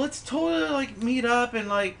 like let's totally like meet up and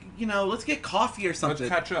like let's get coffee or Let's something.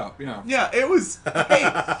 catch up. Yeah, Yeah, it was.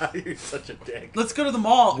 Hey, You're such a dick. let's go to the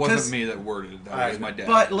mall. it 'cause- wasn't me that worded it. That was my dad.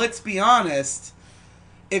 But let's be honest.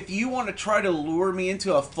 If you want to try to lure me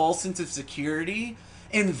into a false sense of security,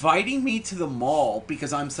 inviting me to the mall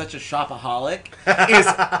because I'm such a shopaholic is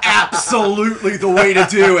absolutely the way to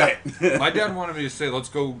do it. my dad wanted me to say,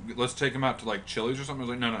 let's take him out to like Chili's or something. I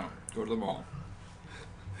was like, no, go to the mall.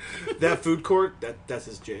 That food court, that's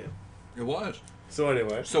his jam. It was. So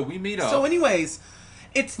anyway. So we meet up. So, anyways,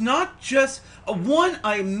 it's not just one.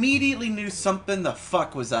 I immediately knew something the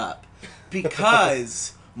fuck was up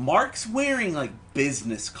because Mark's wearing like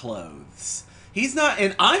business clothes. He's not,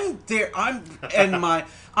 and I'm there. I'm in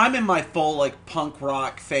my full like punk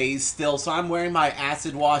rock phase still. So I'm wearing my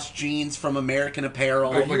acid wash jeans from American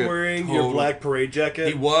Apparel. Are like you a wearing your total- black parade jacket?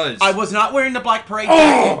 he was. I was not wearing the black parade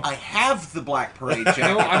jacket. I have the black parade jacket.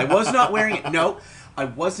 No, I was not wearing it. No, I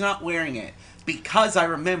was not wearing it because I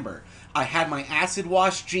remember I had my acid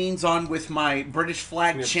wash jeans on with my British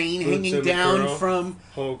flag Your chain boots hanging in the down curl. from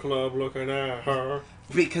Whole club looking at her.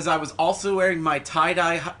 because I was also wearing my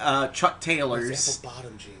tie-dye Chuck Those Taylors apple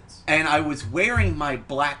bottom jeans. and I was wearing my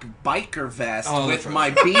black biker vest with that's right.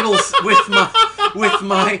 my Beatles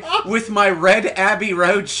with my red Abbey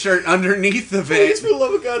Road shirt underneath of Please, it. for the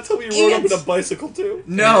love of God, tell me you rode up And- in a bicycle too.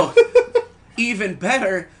 No, even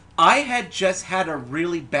better. I had just had a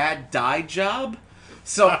really bad dye job,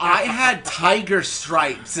 so I had tiger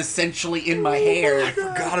stripes essentially in my hair.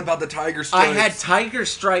 Forgot about the tiger stripes. I had tiger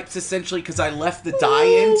stripes essentially because I left the dye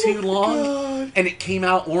in too long, God. and it came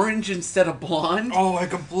out orange instead of blonde. Oh, I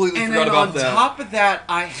completely And forgot then about on that. top of that,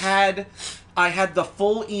 I had the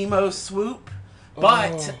full emo swoop,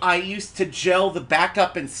 but I used to gel the back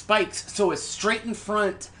up in spikes, so it's straight in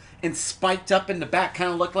front and spiked up in the back,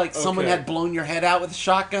 kind of looked like someone Okay. had blown your head out with a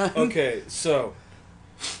shotgun. Okay, so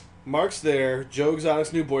Mark's there. Joe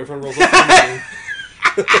Exotic's new boyfriend rolls up to me.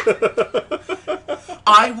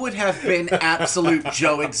 I would have been absolute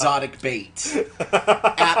Joe Exotic bait.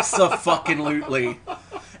 Abso-fucking-lutely.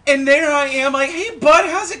 And there I am, like, hey, bud,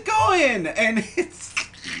 how's it going? And it's...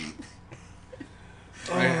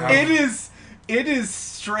 It is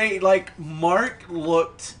straight, like, Mark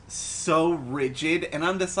looked so rigid, and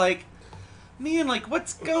I'm just like, man, like,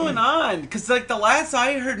 what's going on? Because, like, the last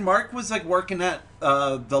I heard, Mark was, like, working at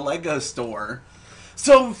the Lego store.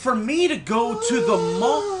 So for me to go to the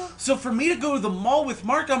mall, with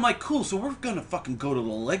Mark, I'm like, cool. So we're gonna fucking go to the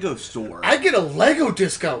Lego store. I get a Lego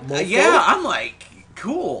discount, mofo. Yeah, I'm like,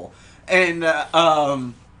 cool. And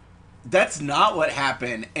that's not what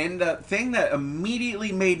happened. And the thing that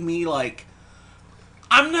immediately made me like,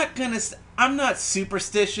 I'm not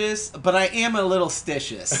superstitious, but I am a little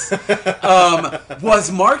stitious.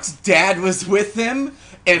 Was Mark's dad was with him,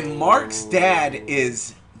 and Mark's dad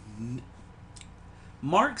is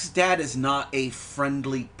not a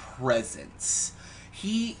friendly presence.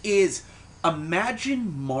 He is,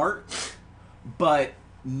 imagine Mark, but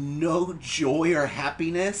no joy or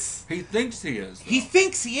happiness. He thinks he is. Though. He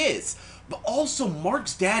thinks he is, but also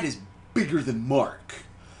Mark's dad is bigger than Mark.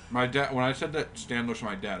 My dad. When I said that Stan looks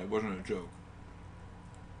like my dad, it wasn't a joke.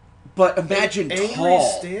 But imagine Angry tall.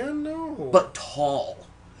 Stan? No. But tall.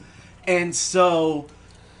 And so,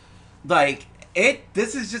 like,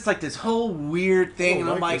 this is just like this whole weird thing, I and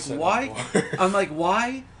don't I'm like like, this why? anymore. I'm like,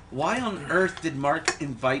 why on earth did Mark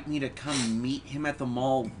invite me to come meet him at the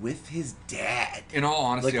mall with his dad? In all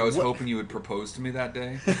honesty, Like, I was what- hoping you would propose to me that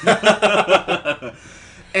day.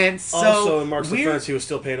 And so, Also, in Mark's we're, defense, he was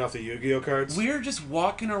still paying off the Yu-Gi-Oh cards. we're just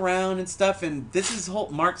walking around and stuff, and this is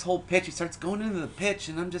Mark's whole pitch. He starts going into the pitch,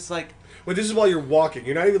 and I'm just like, Wait, this is while you're walking.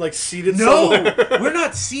 You're not even, like, seated no, somewhere. we're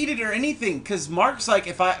not seated or anything, because Mark's like,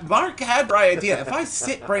 Mark had the right idea. If I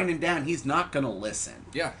sit Brandon down, he's not going to listen.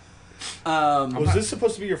 Yeah. Was this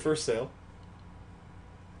supposed to be your first sale?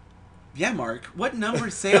 Yeah, Mark. What number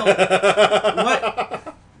sale?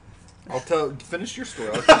 What? Finish your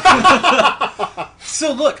story. I'll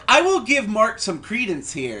So look, I will give Mark some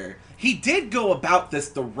credence here. He did go about this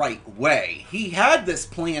the right way. He had this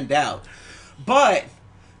planned out. But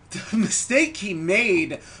the mistake he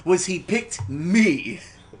made was he picked me.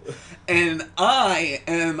 And I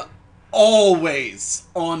am always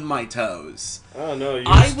on my toes. I don't know. You're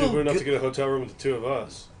I stupid will enough g- to get a hotel room with the two of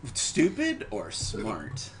us. Stupid or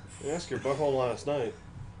smart? Ask your butthole last night.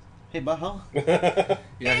 Hey, butthole. Yeah,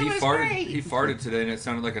 he It was farted. great. He farted today, and it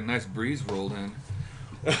sounded like a nice breeze rolled in.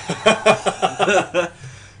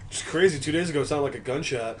 It's crazy. 2 days ago, it sounded like a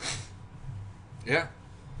gunshot. Yeah.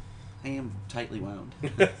 I am tightly wound.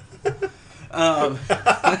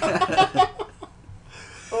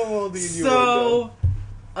 Oh, the innuendo.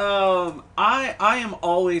 So, I am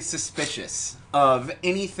always suspicious of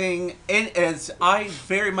anything, and as I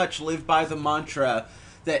very much live by the mantra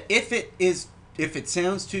that if it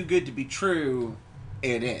sounds too good to be true,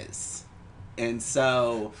 it is. And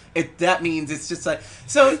so that means it's just like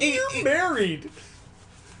so. You're married.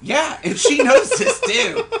 Yeah, and she knows this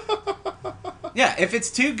too. Yeah, if it's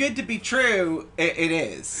too good to be true, it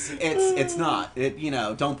is. It's not.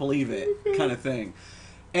 Don't believe it, kind of thing.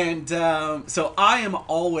 And so I am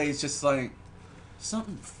always just like,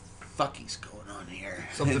 something fucky's going on here.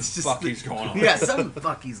 Something It's just fucky's going on. Yeah, something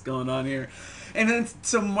fucky's going on here. And then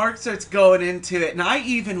so Mark starts going into it, and I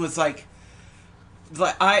even was like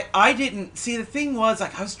I didn't see. The thing was,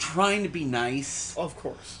 like, I was trying to be nice. Of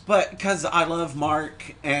course. But because I love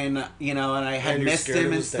Mark, and and I had And you're missed scared him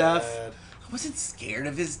of and his stuff. dad. I wasn't scared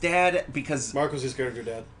of his dad because Mark was just scared of your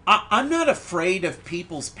dad. I'm not afraid of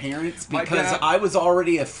people's parents My because dad- I was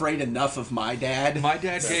already afraid enough of my dad. My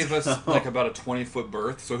dad gave us like about a 20-foot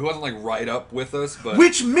berth, so he wasn't like right up with us, but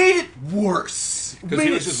Which made it worse. because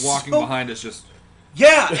he was just walking behind us, just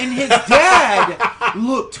Yeah, and his dad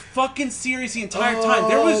looked fucking serious the entire time.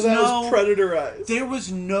 There was that no was predator eyes. There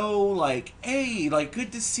was no like, hey, like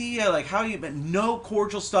good to see you, like how you been? No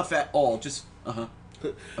cordial stuff at all. Just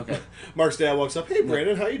okay. Mark's dad walks up. Hey,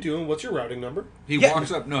 Brandon, how you doing? What's your routing number? He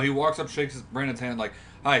walks up. No, he walks up, shakes Brandon's hand like,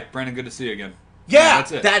 "Hi, Brandon. Good to see you again." Yeah,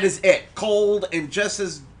 that's it. that is it. Cold and just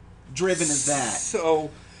as driven as that. So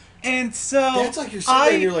That's like you're sitting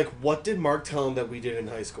there and you're like, what did Mark tell him that we did in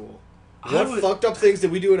high school? What fucked up things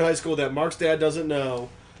did we do in high school that Mark's dad doesn't know?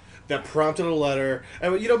 That prompted a letter.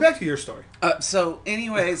 And back to your story. So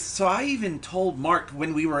I even told Mark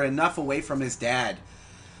when we were enough away from his dad.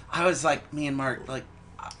 I was like, me and Mark, like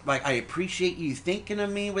I appreciate you thinking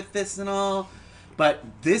of me with this and all, but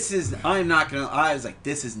this is I was like,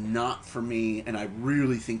 this is not for me, and I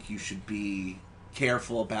really think you should be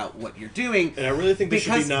careful about what you're doing. And I really think this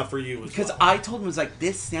should be not for you as well. I told him, I was like,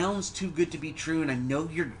 this sounds too good to be true, and I know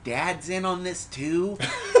your dad's in on this too,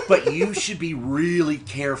 but you should be really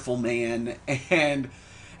careful, man. And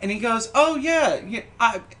he goes, oh yeah,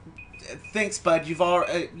 thanks, bud. You've all,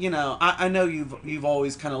 I know you've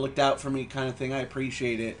always kind of looked out for me, kind of thing. I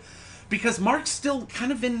appreciate it, because Mark's still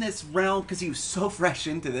kind of in this realm because he was so fresh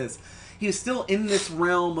into this. He was still in this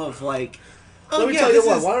realm of like, let me tell you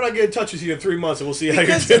what. Why don't I get in touch with you in 3 months and we'll see how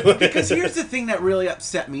you're doing? Because here's the thing that really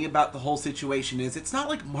upset me about the whole situation is it's not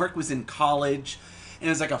like Mark was in college and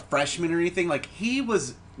was like a freshman or anything. Like he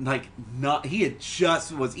was like not. He had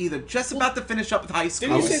was either just about to finish up with high school.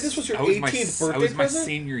 Didn't you say this was your 18th birthday I was my present?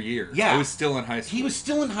 senior year. Yeah, I was still in high school. He was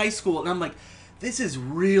still in high school, and I'm like, this is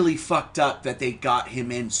really fucked up that they got him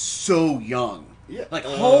in so young. Yeah. Like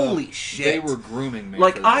holy shit, they were grooming me.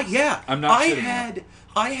 Like for I this. yeah, I'm not.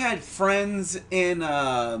 I had friends in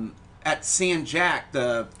at San Jack,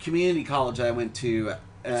 the community college I went to.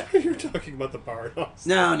 You're talking about the bar.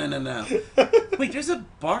 No. Wait, there's a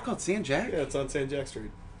bar called San Jack? Yeah, it's on San Jack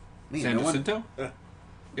Street. Man, San no one- Jacinto?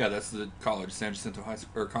 Yeah, that's the college, San Jacinto High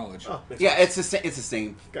School, or college. Oh, makes Yeah, sense. it's the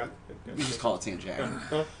same. Got it. We just call it San Jack.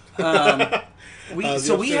 Huh? We the had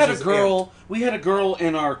a upstairs is girl. We had a girl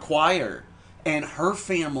in our choir, and her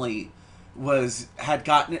family was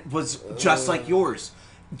just like yours,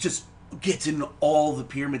 just gets into all the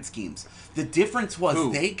pyramid schemes. The difference was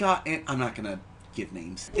Who? they got in. I'm not gonna give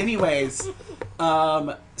names. Anyways,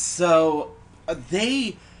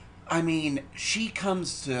 she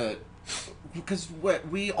comes to. Because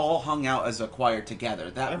we all hung out as a choir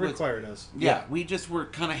together. Every choir does. Yeah, we just were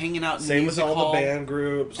kind of hanging out in the Same with music all hall. the band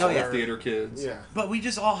groups. Oh, yeah. Theater kids. Yeah. But we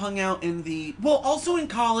just all hung out in the... Well, also in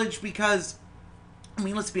college because... I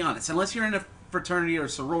mean, let's be honest. Unless you're in a fraternity or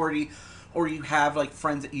sorority or you have, like,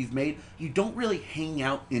 friends that you've made, you don't really hang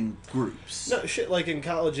out in groups. No, shit, like in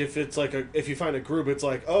college, if it's like if you find a group, it's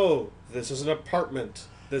like, oh, this is an apartment.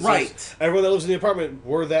 Everyone that lives in the apartment,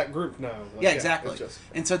 we're that group now. Like, Yeah, exactly. it's just-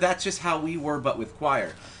 And so that's just how we were, but with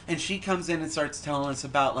choir. And she comes in and starts telling us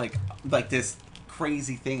about, like this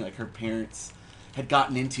crazy thing, like her parents had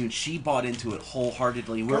gotten into, and she bought into it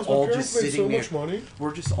wholeheartedly. We're Guys, my all parents just made sitting so there. much money.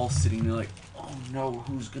 We're just all sitting there like, oh no,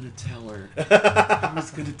 who's gonna tell her?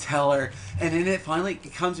 Who's gonna tell her? And then it finally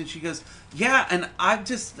comes and she goes, yeah, and I've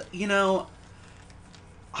just,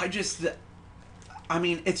 I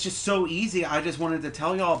mean, it's just so easy. I just wanted to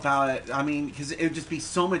tell y'all about it. I mean, because it would just be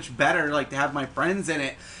so much better, like, to have my friends in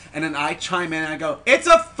it. And then I chime in and I go, it's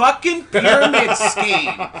a fucking pyramid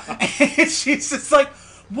scheme. And she's just like,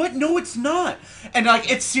 what? No, it's not. And, like,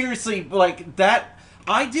 it's seriously, like, that...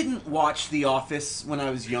 I didn't watch The Office when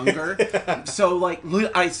I was younger. So, like,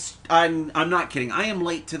 I'm not kidding. I am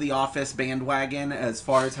late to The Office bandwagon as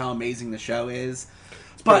far as how amazing the show is.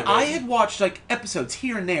 But I had watched, like, episodes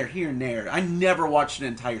here and there. I never watched an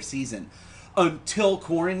entire season until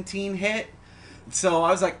quarantine hit. So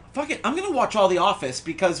I was like, fuck it, I'm going to watch all The Office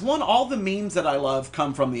because, one, all the memes that I love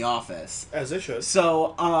come from The Office. As they should.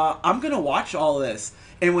 So I'm going to watch all this.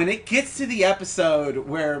 And when it gets to the episode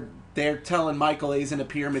where they're telling Michael he's in a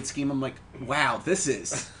pyramid scheme, I'm like, wow, this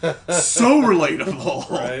is so relatable.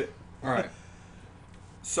 Right. All right.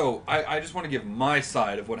 So I just want to give my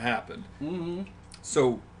side of what happened. Mm-hmm.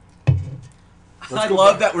 So I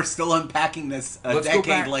love that we're still unpacking this a let's go decade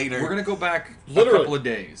back. later. We're going to go back Literally. a couple of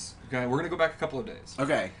days. Okay, we're going to go back a couple of days.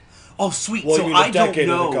 Okay. Oh, sweet. Well, so you mean a I don't decade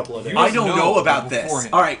and a know. couple of days. I don't You know know about this.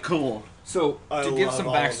 beforehand. All right, cool. So I to give love some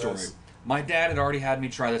all of backstory, this. my dad had already had me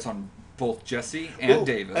try this on both Jesse and Well,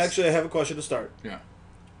 Davis. Actually, I have a question to start. Yeah.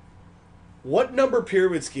 What number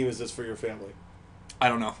pyramid scheme is this for your family? I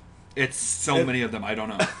don't know. It's so many of them. I don't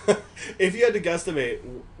know. If you had to guesstimate,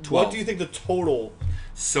 12. what do you think the total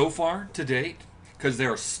So far to date, because they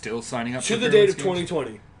are still signing up to for the date pyramid of schemes,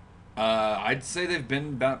 2020? I'd say they've been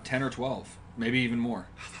about 10 or 12, maybe even more.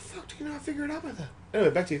 How the fuck do you not figure it out by then? Anyway,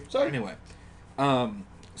 back to you. Sorry. Anyway,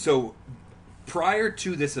 so prior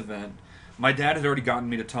to this event, my dad had already gotten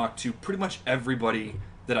me to talk to pretty much everybody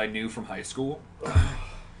that I knew from high school.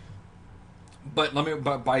 But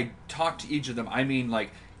by talk to each of them, I mean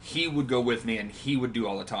like he would go with me and he would do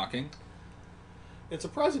all the talking. And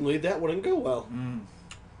surprisingly, that wouldn't go well.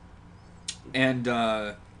 And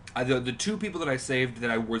the two people that I saved that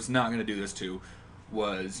I was not going to do this to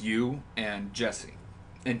was you and Jesse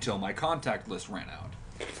until my contact list ran out.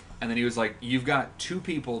 And then he was like, "You've got two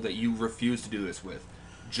people that you refuse to do this with.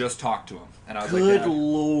 Just talk to them." And I was like, Good "Dad."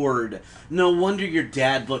 Lord. No wonder your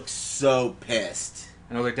dad looks so pissed.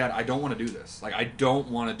 And I was like, "Dad, I don't want to do this. Like, I don't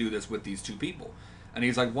want to do this with these two people." And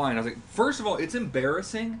he's like, "Why?" And I was like, "First of all, it's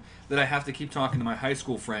embarrassing that I have to keep talking to my high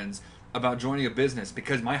school friends about joining a business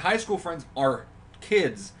because my high school friends are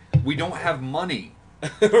kids. We don't have money."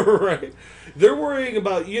 Right. They're worrying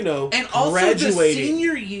about, And also, graduating. the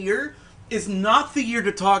senior year is not the year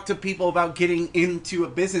to talk to people about getting into a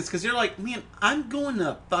business because you're like, man, I'm going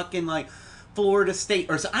to fucking like Florida State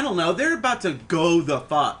or I don't know. They're about to go the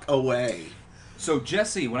fuck away. So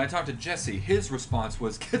Jesse, when I talked to Jesse, his response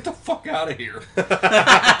was, "Get the fuck out of here."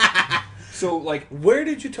 So like, Where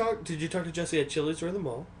did you talk? Did you talk to Jesse at Chili's or in the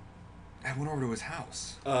mall? I went over to his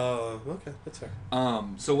house. Okay, that's fair.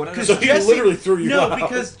 So what? So he literally threw you out. No,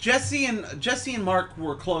 because Jesse and Mark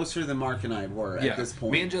were closer than Mark and I were at this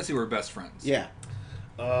point. Me and Jesse were best friends. Yeah.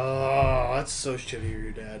 Oh, that's so shitty of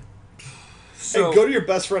your dad. So Hey, go to your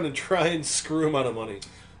best friend and try and screw him out of money.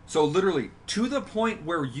 So literally, to the point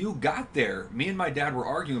where you got there, me and my dad were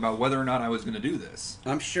arguing about whether or not I was going to do this.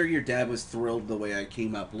 I'm sure your dad was thrilled the way I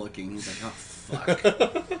came up looking. He's like, oh,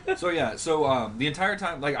 fuck. So the entire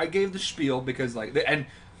time, like, I gave the spiel because, like, and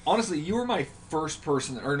honestly, you were my first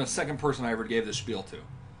person, or no, second person I ever gave the spiel to.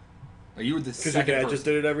 Like, you were the Because your second dad person. just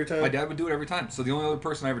did it every time? My dad would do it every time. So the only other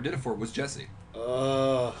person I ever did it for was Jesse.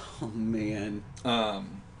 Oh, man.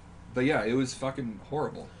 But yeah, it was fucking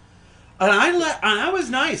horrible. And I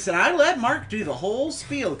was nice, and I let Mark do the whole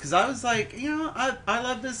spiel, because I was like, I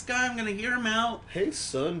love this guy, I'm going to hear him out. Hey,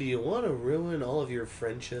 son, do you want to ruin all of your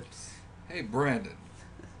friendships? Hey, Brandon,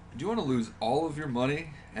 do you want to lose all of your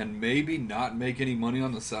money and maybe not make any money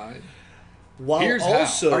on the side? While Here's how.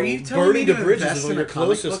 also Are you telling me burning the to bridges invest of in your a comic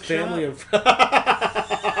closest book family and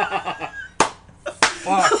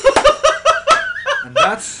Fuck. And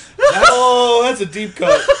that's Oh, that's a deep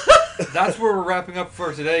cut. that's where we're wrapping up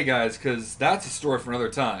for today, guys, because that's a story for another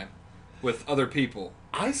time with other people.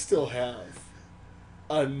 I still have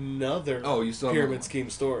another You still have pyramid another one. scheme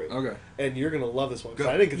story. Okay. And you're going to love this one. 'Cause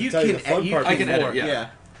Go. I didn't get to tell you the fun part I can before. edit, yeah.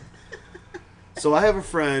 So I have a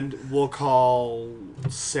friend we'll call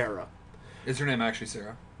Sarah. Is her name actually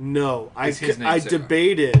Sarah? No, Is his name I Sarah?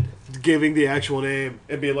 debated giving the actual name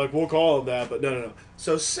and being like, we'll call him that, but no.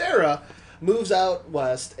 So Sarah moves out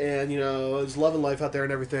west and, is loving life out there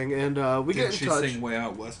and everything, and we get Did in she touch. sing Way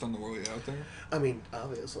Out West on the Way Out There? I mean,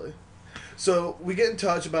 obviously. So we get in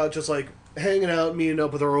touch about just like hanging out, meeting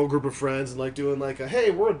up with our old group of friends, and like doing like a, hey,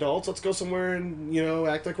 we're adults, let's go somewhere and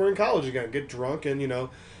act like we're in college again, get drunk, and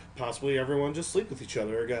possibly everyone just sleep with each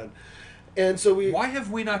other again. And so Why have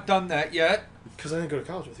we not done that yet? because I didn't go to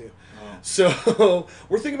college with you. Oh. So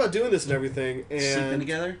we're thinking about doing this and everything, and Sleeping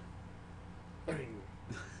together? I mean,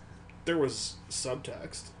 there was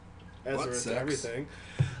subtext as What there is to sex? everything.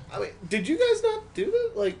 I mean, did you guys not do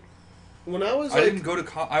that? Like, when I was I like, didn't go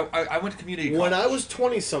to I went to community college. when I was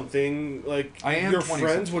 20-something, like, I am your 20-something.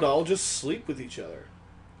 friends would all just sleep with each other.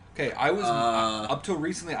 Okay, I was up till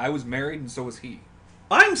recently I was married and so was he.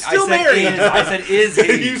 I'm still I said married. Is, I said is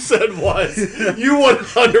he. You said was. You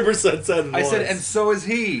 100% said was. I said and so is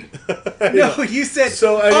he. No, you said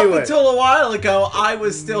So anyway. up until a while ago I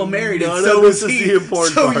was still married, None and so of was this is he. the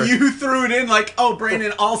important so part. you threw it in like, oh,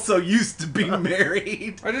 Brandon also used to be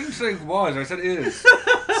married. I didn't say was, I said is.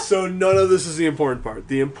 So none of this is the important part.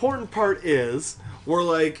 The important part is we're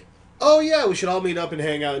like, oh yeah, we should all meet up and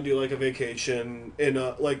hang out and do like a vacation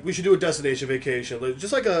like we should do a destination vacation, like,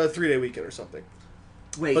 just like a 3-day weekend or something.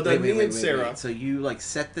 Wait, But then wait, me wait, and wait, Sarah- wait. So you like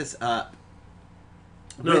set this up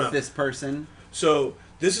No, with no. this person? So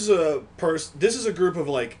this is a group of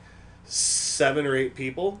like 7 or 8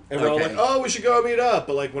 people, and we're all Okay. like, oh, we should go meet up.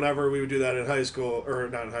 But like whenever we would do that in high school, or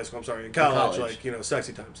not in high school, I'm sorry, in college. college. Like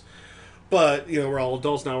sexy times. But we're all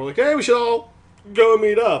adults now. We're like, hey, we should all go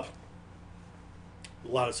meet up.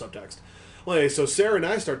 A lot of subtext. Well, anyway, so Sarah and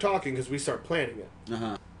I start talking because we start planning it.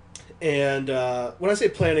 Uh-huh. And when I say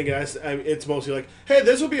planning it, it's mostly like, hey,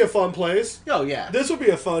 this would be a fun place. Oh, yeah. This would be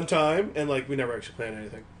a fun time. And like we never actually plan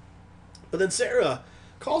anything. But then Sarah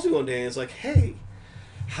calls me one day and is like, hey,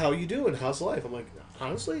 how you doing? How's life? I'm like,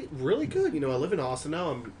 honestly, really good. I live in Austin now.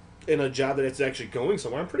 I'm in a job that it's actually going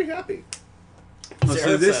somewhere, I'm pretty happy. Oh, so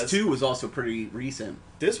Sarah this says- too was also pretty recent.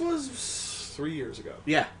 This was 3 years ago.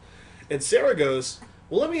 Yeah. And Sarah goes,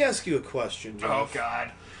 well, let me ask you a question, Jeff. Oh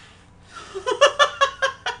God.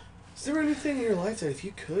 Is there anything in your life that if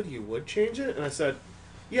you could, you would change it? And I said,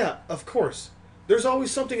 yeah, of course. There's always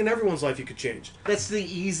something in everyone's life you could change. That's the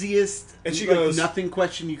easiest And she goes- nothing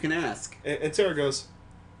question you can ask. And Sarah goes,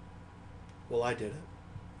 well, I did it.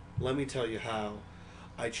 Let me tell you how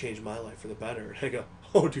I changed my life for the better. And I go,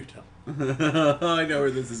 oh, do tell. I know where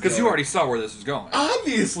this is going. Because you already saw where this was going.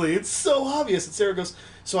 Obviously, it's so obvious. And Sarah goes,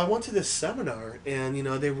 so I went to this seminar, and,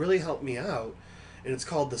 they really helped me out. And it's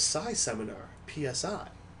called the PSI Seminar, PSI.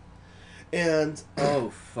 And Oh,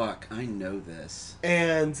 fuck. I know this.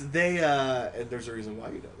 and they and there's a reason why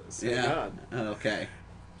you know this. Thank Yeah. God. Okay.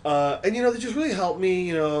 And they just really helped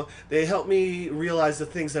me. They helped me realize the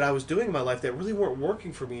things that I was doing in my life that really weren't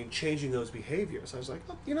working for me and changing those behaviors. I was like,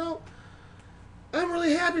 oh, I'm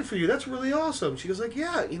really happy for you. That's really awesome. She goes like,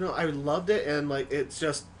 yeah, I loved it, and like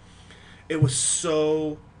it was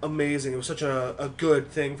so amazing. It was such a good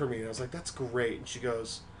thing for me. And I was like, that's great. And she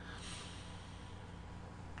goes,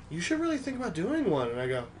 you should really think about doing one. And I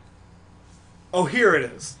go, oh, here it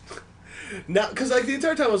is. Now, because like the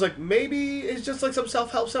entire time I was like, maybe it's just like some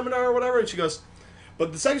self-help seminar or whatever. And she goes,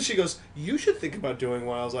 but the second she goes, you should think about doing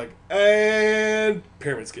one. I was like, and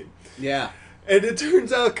pyramid scheme. Yeah. And it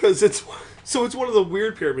turns out because it's one of the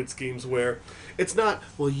weird pyramid schemes where it's not,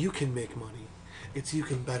 well, you can make money. It's you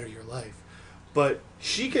can better your life. But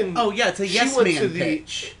she can... Oh, yeah, it's a she yes went man to the-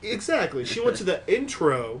 pitch. Exactly. She went to the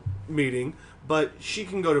intro meeting, but she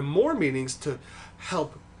can go to more meetings to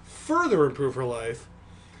help further improve her life.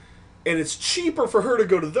 And it's cheaper for her to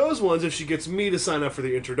go to those ones if she gets me to sign up for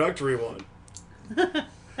the introductory one.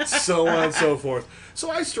 So on and so forth. So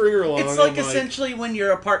I string her along. It's and like I'm essentially when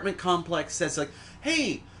your apartment complex says like,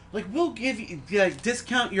 hey, like we'll give you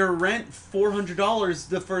discount your rent $400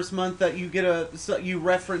 the first month that you get you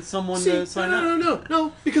reference someone See, to sign up.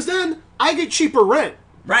 no, because then I get cheaper rent.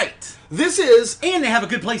 Right. This is And they have a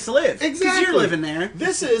good place to live. exactly Because you're living there.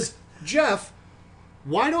 This is Jeff.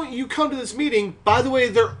 Why don't you come to this meeting? By the way,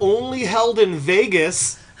 they're only held in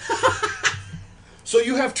Vegas, so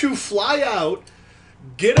you have to fly out,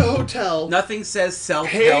 get a hotel, Nothing says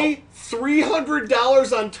self-help. pay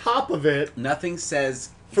 $300 on top of it Nothing says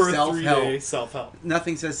for a self-help. 3-day self-help.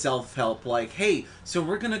 Nothing says self-help like, hey, so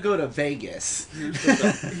we're going to go to Vegas.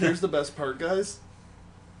 Here's the best part, guys.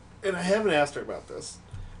 And I haven't asked her about this,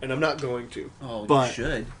 and I'm not going to. Oh, But- you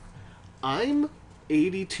should. I'm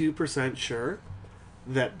 82% sure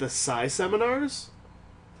that the PSI seminars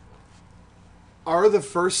are the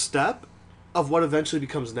first step of what eventually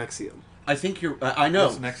becomes Nexium. I think you're... I know.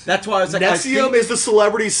 What's Nexium? That's why I was like... I Nexium think, is the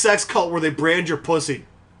celebrity sex cult where they brand your pussy.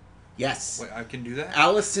 Yes. Wait, I can do that?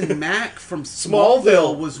 Allison Mack from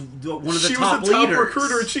Smallville Smallville was one of the She top was the top leaders.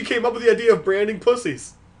 recruiter, and she came up with the idea of branding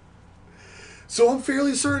pussies. So I'm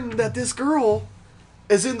fairly certain that this girl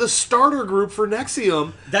is in the starter group for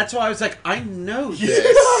Nexium. That's why I was like, I know this. Yeah,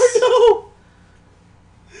 I know.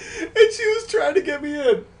 And she was trying to get me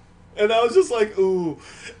in. And I was just like, ooh.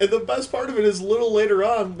 And the best part of it is a little later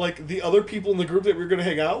on, like, the other people in the group that we were going to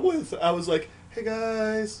hang out with, I was like, hey,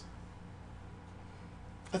 guys,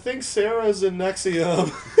 I think Sarah's in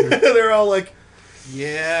Nexium. And they're all like,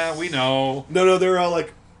 Yeah, we know. no, they're all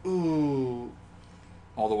like, ooh.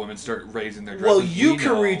 All the women start raising their dresses. Well, you We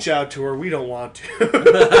can know. reach out to her. We don't want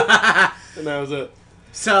to. And that was it.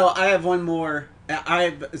 So I have one more.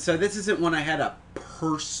 So this isn't one I had a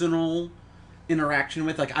personal interaction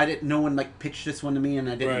with. Like no one like pitched this one to me, and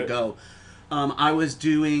I didn't Right. go. I was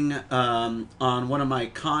doing on one of my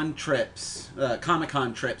Comic-Con trips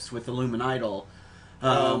with Illuminidol.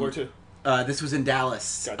 Where to? This was in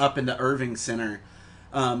Dallas, Gotcha. up in the Irving Center.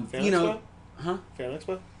 Fan Expo? Huh? Fan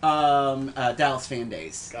Expo? Dallas Fan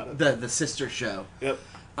Days. Got it. The sister show. Yep.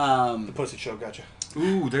 The Pussy Show, gotcha.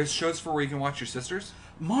 Ooh, there's shows for where you can watch your sisters?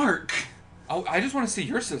 Mark! Oh, I just want to see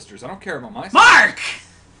your sisters. I don't care about my sisters. Mark!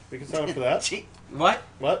 We can sign up for that. Gee, what?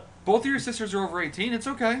 What? Both of your sisters are over 18. It's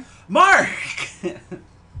okay. Mark!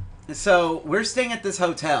 So, we're staying at this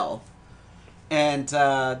hotel. And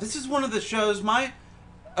this is one of the shows. My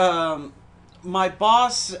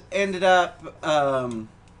boss ended up...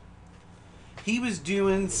 he was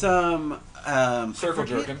doing some... Circle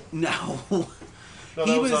jerking. No. No,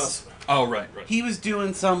 that He was was- us. Oh, right. He was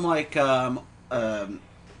doing some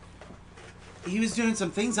he was doing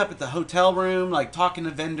some things up at the hotel room, like talking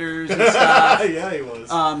to vendors and stuff, Yeah, he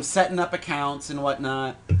was. setting up accounts and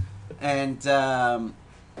whatnot, and I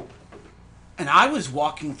was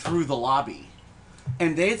walking through the lobby,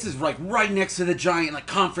 And this is like right next to the giant like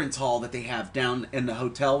conference hall that they have down in the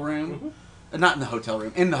hotel room. Not in the hotel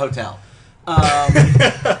room, in the hotel.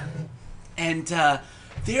 And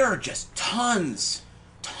there are just tons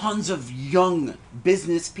of young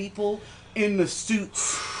business people in the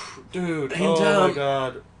suits. Dude, And, oh my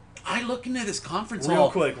god. I look into this conference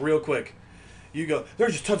hall. Real quick. You go,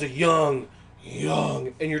 there's just tons of young,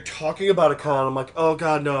 and you're talking about a con. I'm like, oh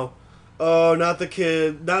god, no. Oh, not the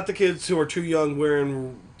kids who are too young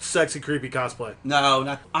wearing sexy, creepy cosplay. No,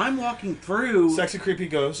 not. I'm walking through. Sexy, creepy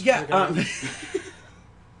ghost. Yeah. Okay.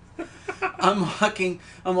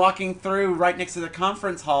 I'm walking through right next to the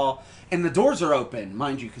conference hall, and the doors are open,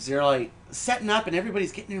 mind you, because they're like setting up, and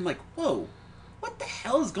everybody's getting there. I'm like, whoa, what the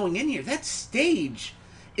hell is going in here? That stage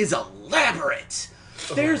is elaborate.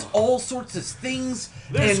 There's all sorts of things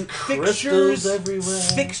There's and crystals everywhere.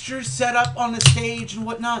 fixtures set up on the stage and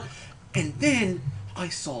whatnot. And then I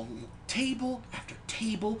saw table after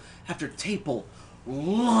table after table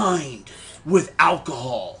lined with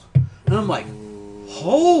alcohol. And I'm like,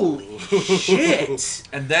 holy shit.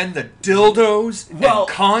 And then the dildos Well-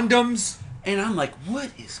 and condoms. And I'm like, what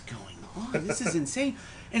is going on? This is insane.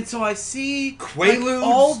 And so I see Quaaludes.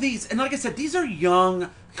 all these, and like I said, these are young,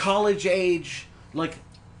 college age, like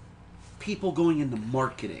people going into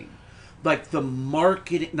marketing, like the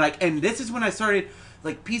marketing, like, and this is when I started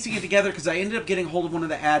like piecing it together because I ended up getting hold of one of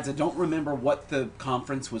the ads. I don't remember what the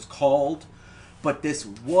conference was called, but this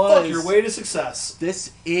was Fuck your way to success.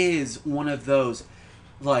 This is one of those.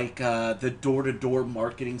 Like the door-to-door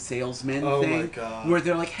marketing salesman Oh thing, my God. where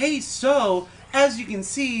they're like, "Hey, so as you can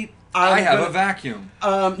see, I have gonna- a vacuum.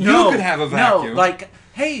 no, You could have a No, vacuum. like,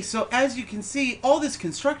 hey, so as you can see, all this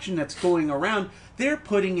construction that's going around, they're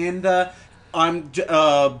putting in the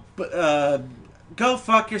go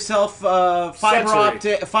fuck yourself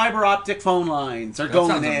Sensory. fiber optic phone lines are That going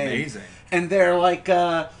sounds in, amazing. and they're like,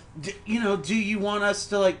 do you want us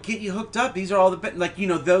to like get you hooked up? These are all the like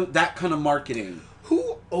that kind of marketing.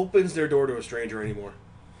 Who opens their door to a stranger anymore?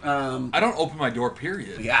 I don't open my door,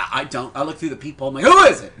 period. Yeah, I don't. I look through the peephole. I'm like, who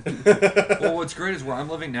is it? Well, what's great is where I'm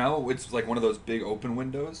living now, it's like one of those big open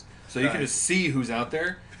windows. So you can Nice. just see who's out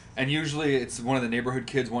there. And usually it's one of the neighborhood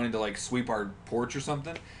kids wanting to like sweep our porch or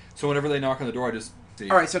something. So whenever they knock on the door, I just see.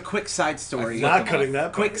 All right, so quick side story. Not Not cutting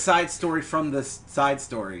that. Quick part. side story from the side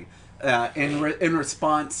story. In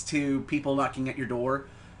response to people knocking at your door,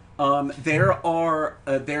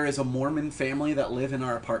 there is a Mormon family that live in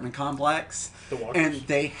our apartment complex, The Walkers? and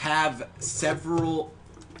they have several.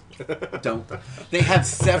 They have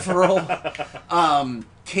several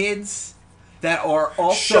kids that are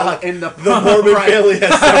also Shut. in the Mormon right, family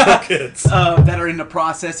has several kids. that are in the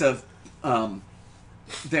process of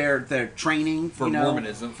their training For you know?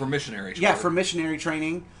 Mormonism, for missionary. Yeah, short. for missionary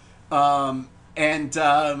training. And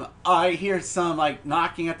I hear some like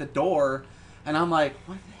knocking at the door, and I'm like,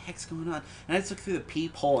 what the heck's going on? And I just look through the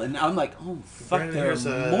peephole, and I'm like, oh fuck, Brandon there here's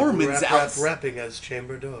are a Mormons out. rapping as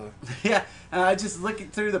chamber door. Yeah, and I just look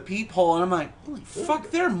through the peephole, and I'm like, holy fuck,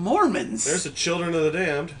 they're Mormons. There's the children of the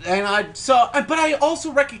damned. And but I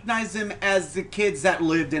also recognize them as the kids that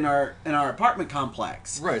lived in our apartment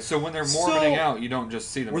complex. Right, so when they're So- Mormoning out, you don't just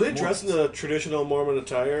see them. Were they as dressed in Mormons. the traditional Mormon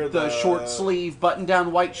attire? The short sleeve, button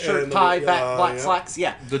down white shirt, and the- tie, back, black yeah. slacks.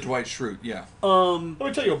 Yeah. The Dwight Schrute, yeah. Let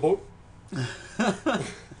me tell you about.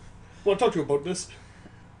 Want to talk to you about this?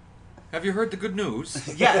 Have you heard the good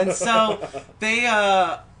news? Yeah, and so they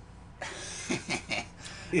I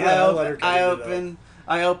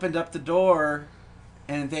opened up the door,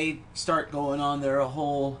 and they start going on their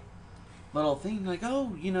whole little thing, like,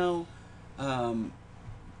 oh,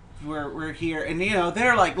 we're here, and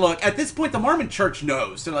they're like, look, at this point the Mormon Church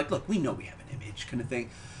knows. They're like, look, we know we have an image, kind of thing.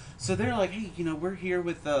 So they're like, hey, we're here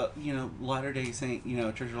with the Latter-day Saint,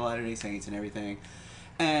 Church of the Latter-day Saints and everything.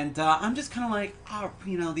 And I'm just kind of like, oh,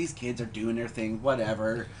 these kids are doing their thing,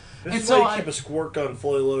 whatever. This and is so why you keep a squirt gun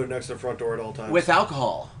fully loaded next to the front door at all times. with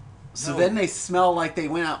alcohol. So No. then they smell like they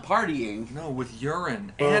went out partying. No, with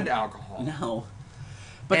urine and alcohol. No.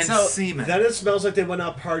 But and so semen. Then it smells like they went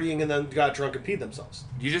out partying and then got drunk and peed themselves.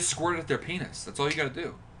 You just squirt it at their penis. That's all you gotta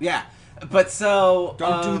do. yeah. But so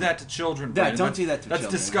Don't do that to children, yeah, Brandon. don't do that to That's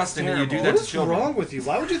children. disgusting It's that you do terrible. that What to is children. wrong with you?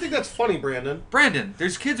 Why would you think that's funny, Brandon? Brandon,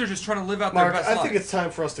 there's kids are just trying to live out their Mark, best I life. think it's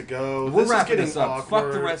time for us to go. We're This is wrapping getting this up. awkward.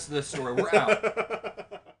 Fuck the rest of this story. We're out.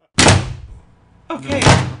 Okay.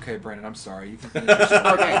 Okay, Brandon, I'm sorry. You can finish your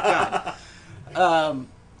story. Okay, God.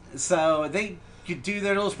 So they could do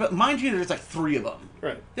their little spell. Mind you, there's like 3 of them.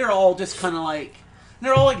 Right. They're all just kind of like,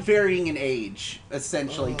 they're all like varying in age,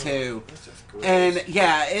 essentially, too. That's just gross. And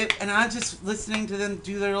yeah, and I'm just listening to them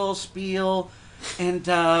do their little spiel, and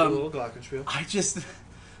A little glockenspiel. I just,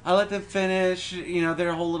 I let them finish,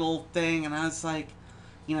 their whole little thing, and I was like,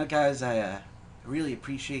 guys, I really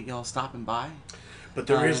appreciate y'all stopping by. But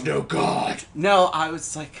there is no God. No, I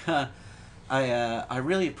was like, I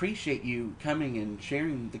really appreciate you coming and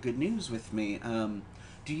sharing the good news with me.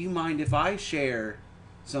 Do you mind if I share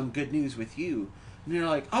some good news with you? And they're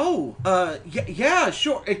like, oh, yeah,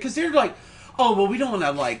 sure. Because they're like, oh, well, we don't want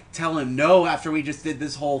to, like, tell him no after we just did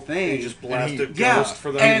this whole thing. You just blasted yeah, Ghost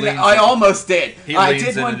for them. and I almost did. He I leans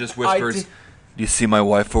did in one, and just whispers, "Do you see my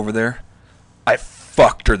wife over there? I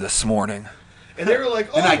fucked her this morning." And they were like,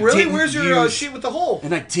 And I oh, really? didn't Where's your use- sheet with the hole?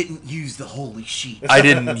 And I didn't use the holy sheet. I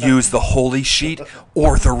didn't use the holy sheet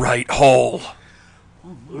or the right hole.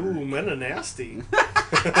 Ooh, men are nasty.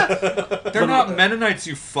 They're not Mennonites,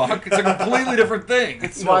 you fuck. It's a completely different thing.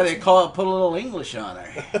 That's why they call it put a little English on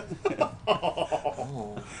her.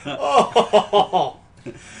 Oh.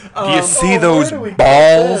 Do you see where those do we get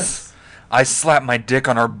balls? I slapped my dick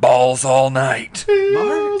on her balls all night.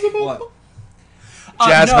 Mark? What?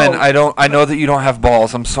 Jasmine, no. I know that you don't have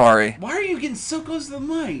balls. I'm sorry. Why are you getting so close to the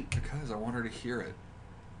mic? Because I want her to hear it.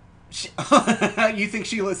 You think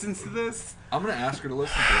she listens to this? I'm gonna ask her to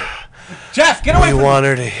listen to it. Jeff, get away from want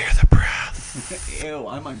her to hear the breath. Ew,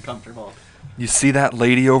 I'm uncomfortable. You see that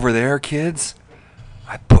lady over there, kids?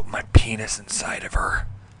 I put my penis inside of her.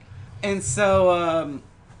 And so, and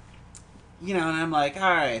I'm like, all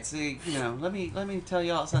right, so let me tell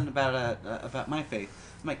y'all something about my faith.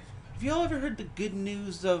 I'm like, have y'all ever heard the good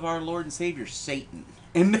news of our Lord and Savior Satan?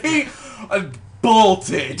 And they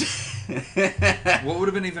bolted. What would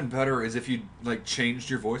have been even better is if you like changed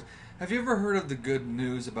your voice. Have you ever heard of the good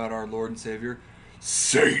news about our Lord and Savior,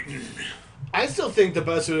 Satan? I still think the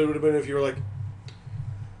best would have been if you were like,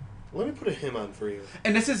 let me put a hymn on for you.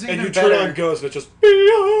 And this is even And you better. turn on Ghost and it's just...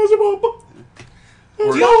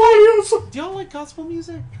 Or- Do y'all like gospel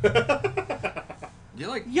music? You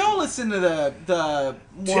like? Y'all listen to the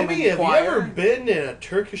Mormon Timmy, have choir? you ever been in a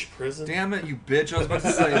Turkish prison? Damn it, you bitch! I was about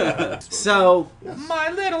to say that. So My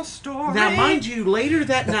little story. now, mind you, later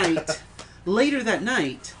that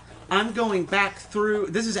night, I'm going back through.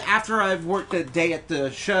 This is after I've worked a day at the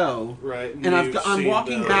show, Right. and I'm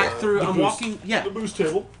walking back through. the I'm booze- walking. Yeah, The booze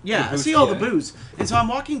table. yeah. I booze see all the table. booze, and so I'm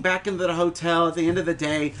walking back into the hotel at the end of the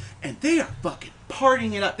day, and they are fucking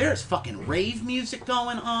partying it up. There's fucking rave music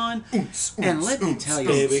going on, and let me tell you,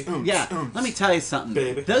 baby. let me tell you something.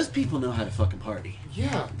 Baby. Those people know how to fucking party.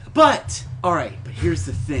 Yeah. But, alright, but here's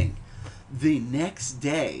the thing. The next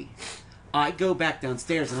day, I go back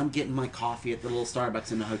downstairs and I'm getting my coffee at the little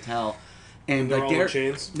Starbucks in the hotel. And They're like all in they're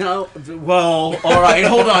chains? No, well, alright,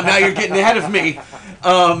 hold on, now you're getting ahead of me.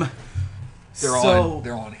 They're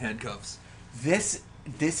all in handcuffs. This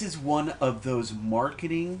is one of those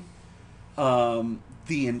marketing,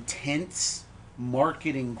 the intense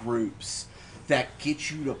marketing groups that get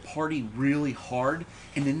you to party really hard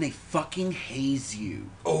and then they fucking haze you.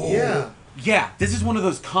 Oh Yeah. Yeah, this is one of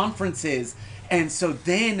those conferences, and so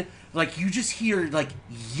then, like, you just hear, like,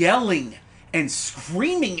 yelling and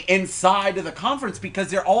screaming inside of the conference because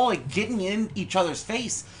they're all, like, getting in each other's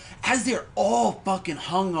face as they're all fucking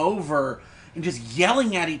hungover and just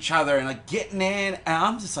yelling at each other and, like, getting in, and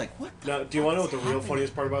I'm just like, what the Now, do you want to know what fuck the is real happening?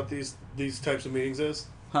 funniest part about these types of meetings is?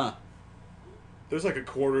 Huh. There's like a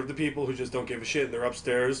quarter of the people who just don't give a shit and they're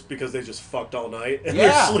upstairs because they just fucked all night and Yeah.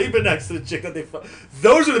 they're sleeping next to the chick that they fucked.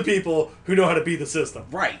 Those are the people who know how to beat the system.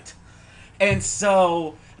 Right. And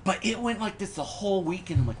so, but it went like this the whole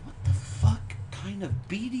weekend. I'm like, what the fuck kind of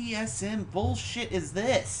BDSM bullshit is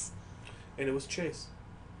this? And it was Chase.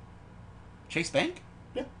 Chase Bank?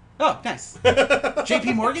 Yeah. Oh, nice.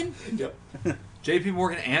 JP Morgan? Yep. J.P.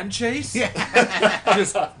 Morgan and Chase. Yeah.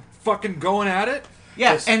 Just fucking going at it,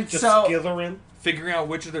 Yeah, Just, and just so skithering. figuring out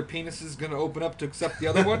which of their penises is going to open up to accept the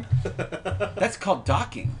other one. that's called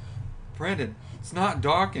docking. Brandon, it's not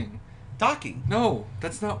docking. Docking. No,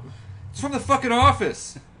 that's not. It's from the fucking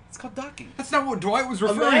Office. It's called docking. That's not what Dwight was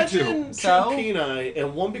referring Imagine to. two So? peni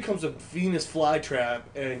and one becomes a Venus flytrap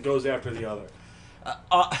and goes after the other.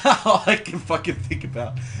 All I can fucking think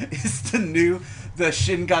about is the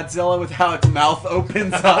Shin Godzilla with how its mouth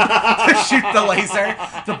opens up to shoot the laser.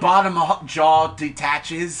 The bottom jaw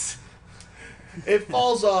detaches. It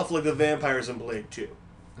falls off like the vampires in Blade 2.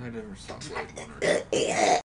 I never saw Blade 1 or 2.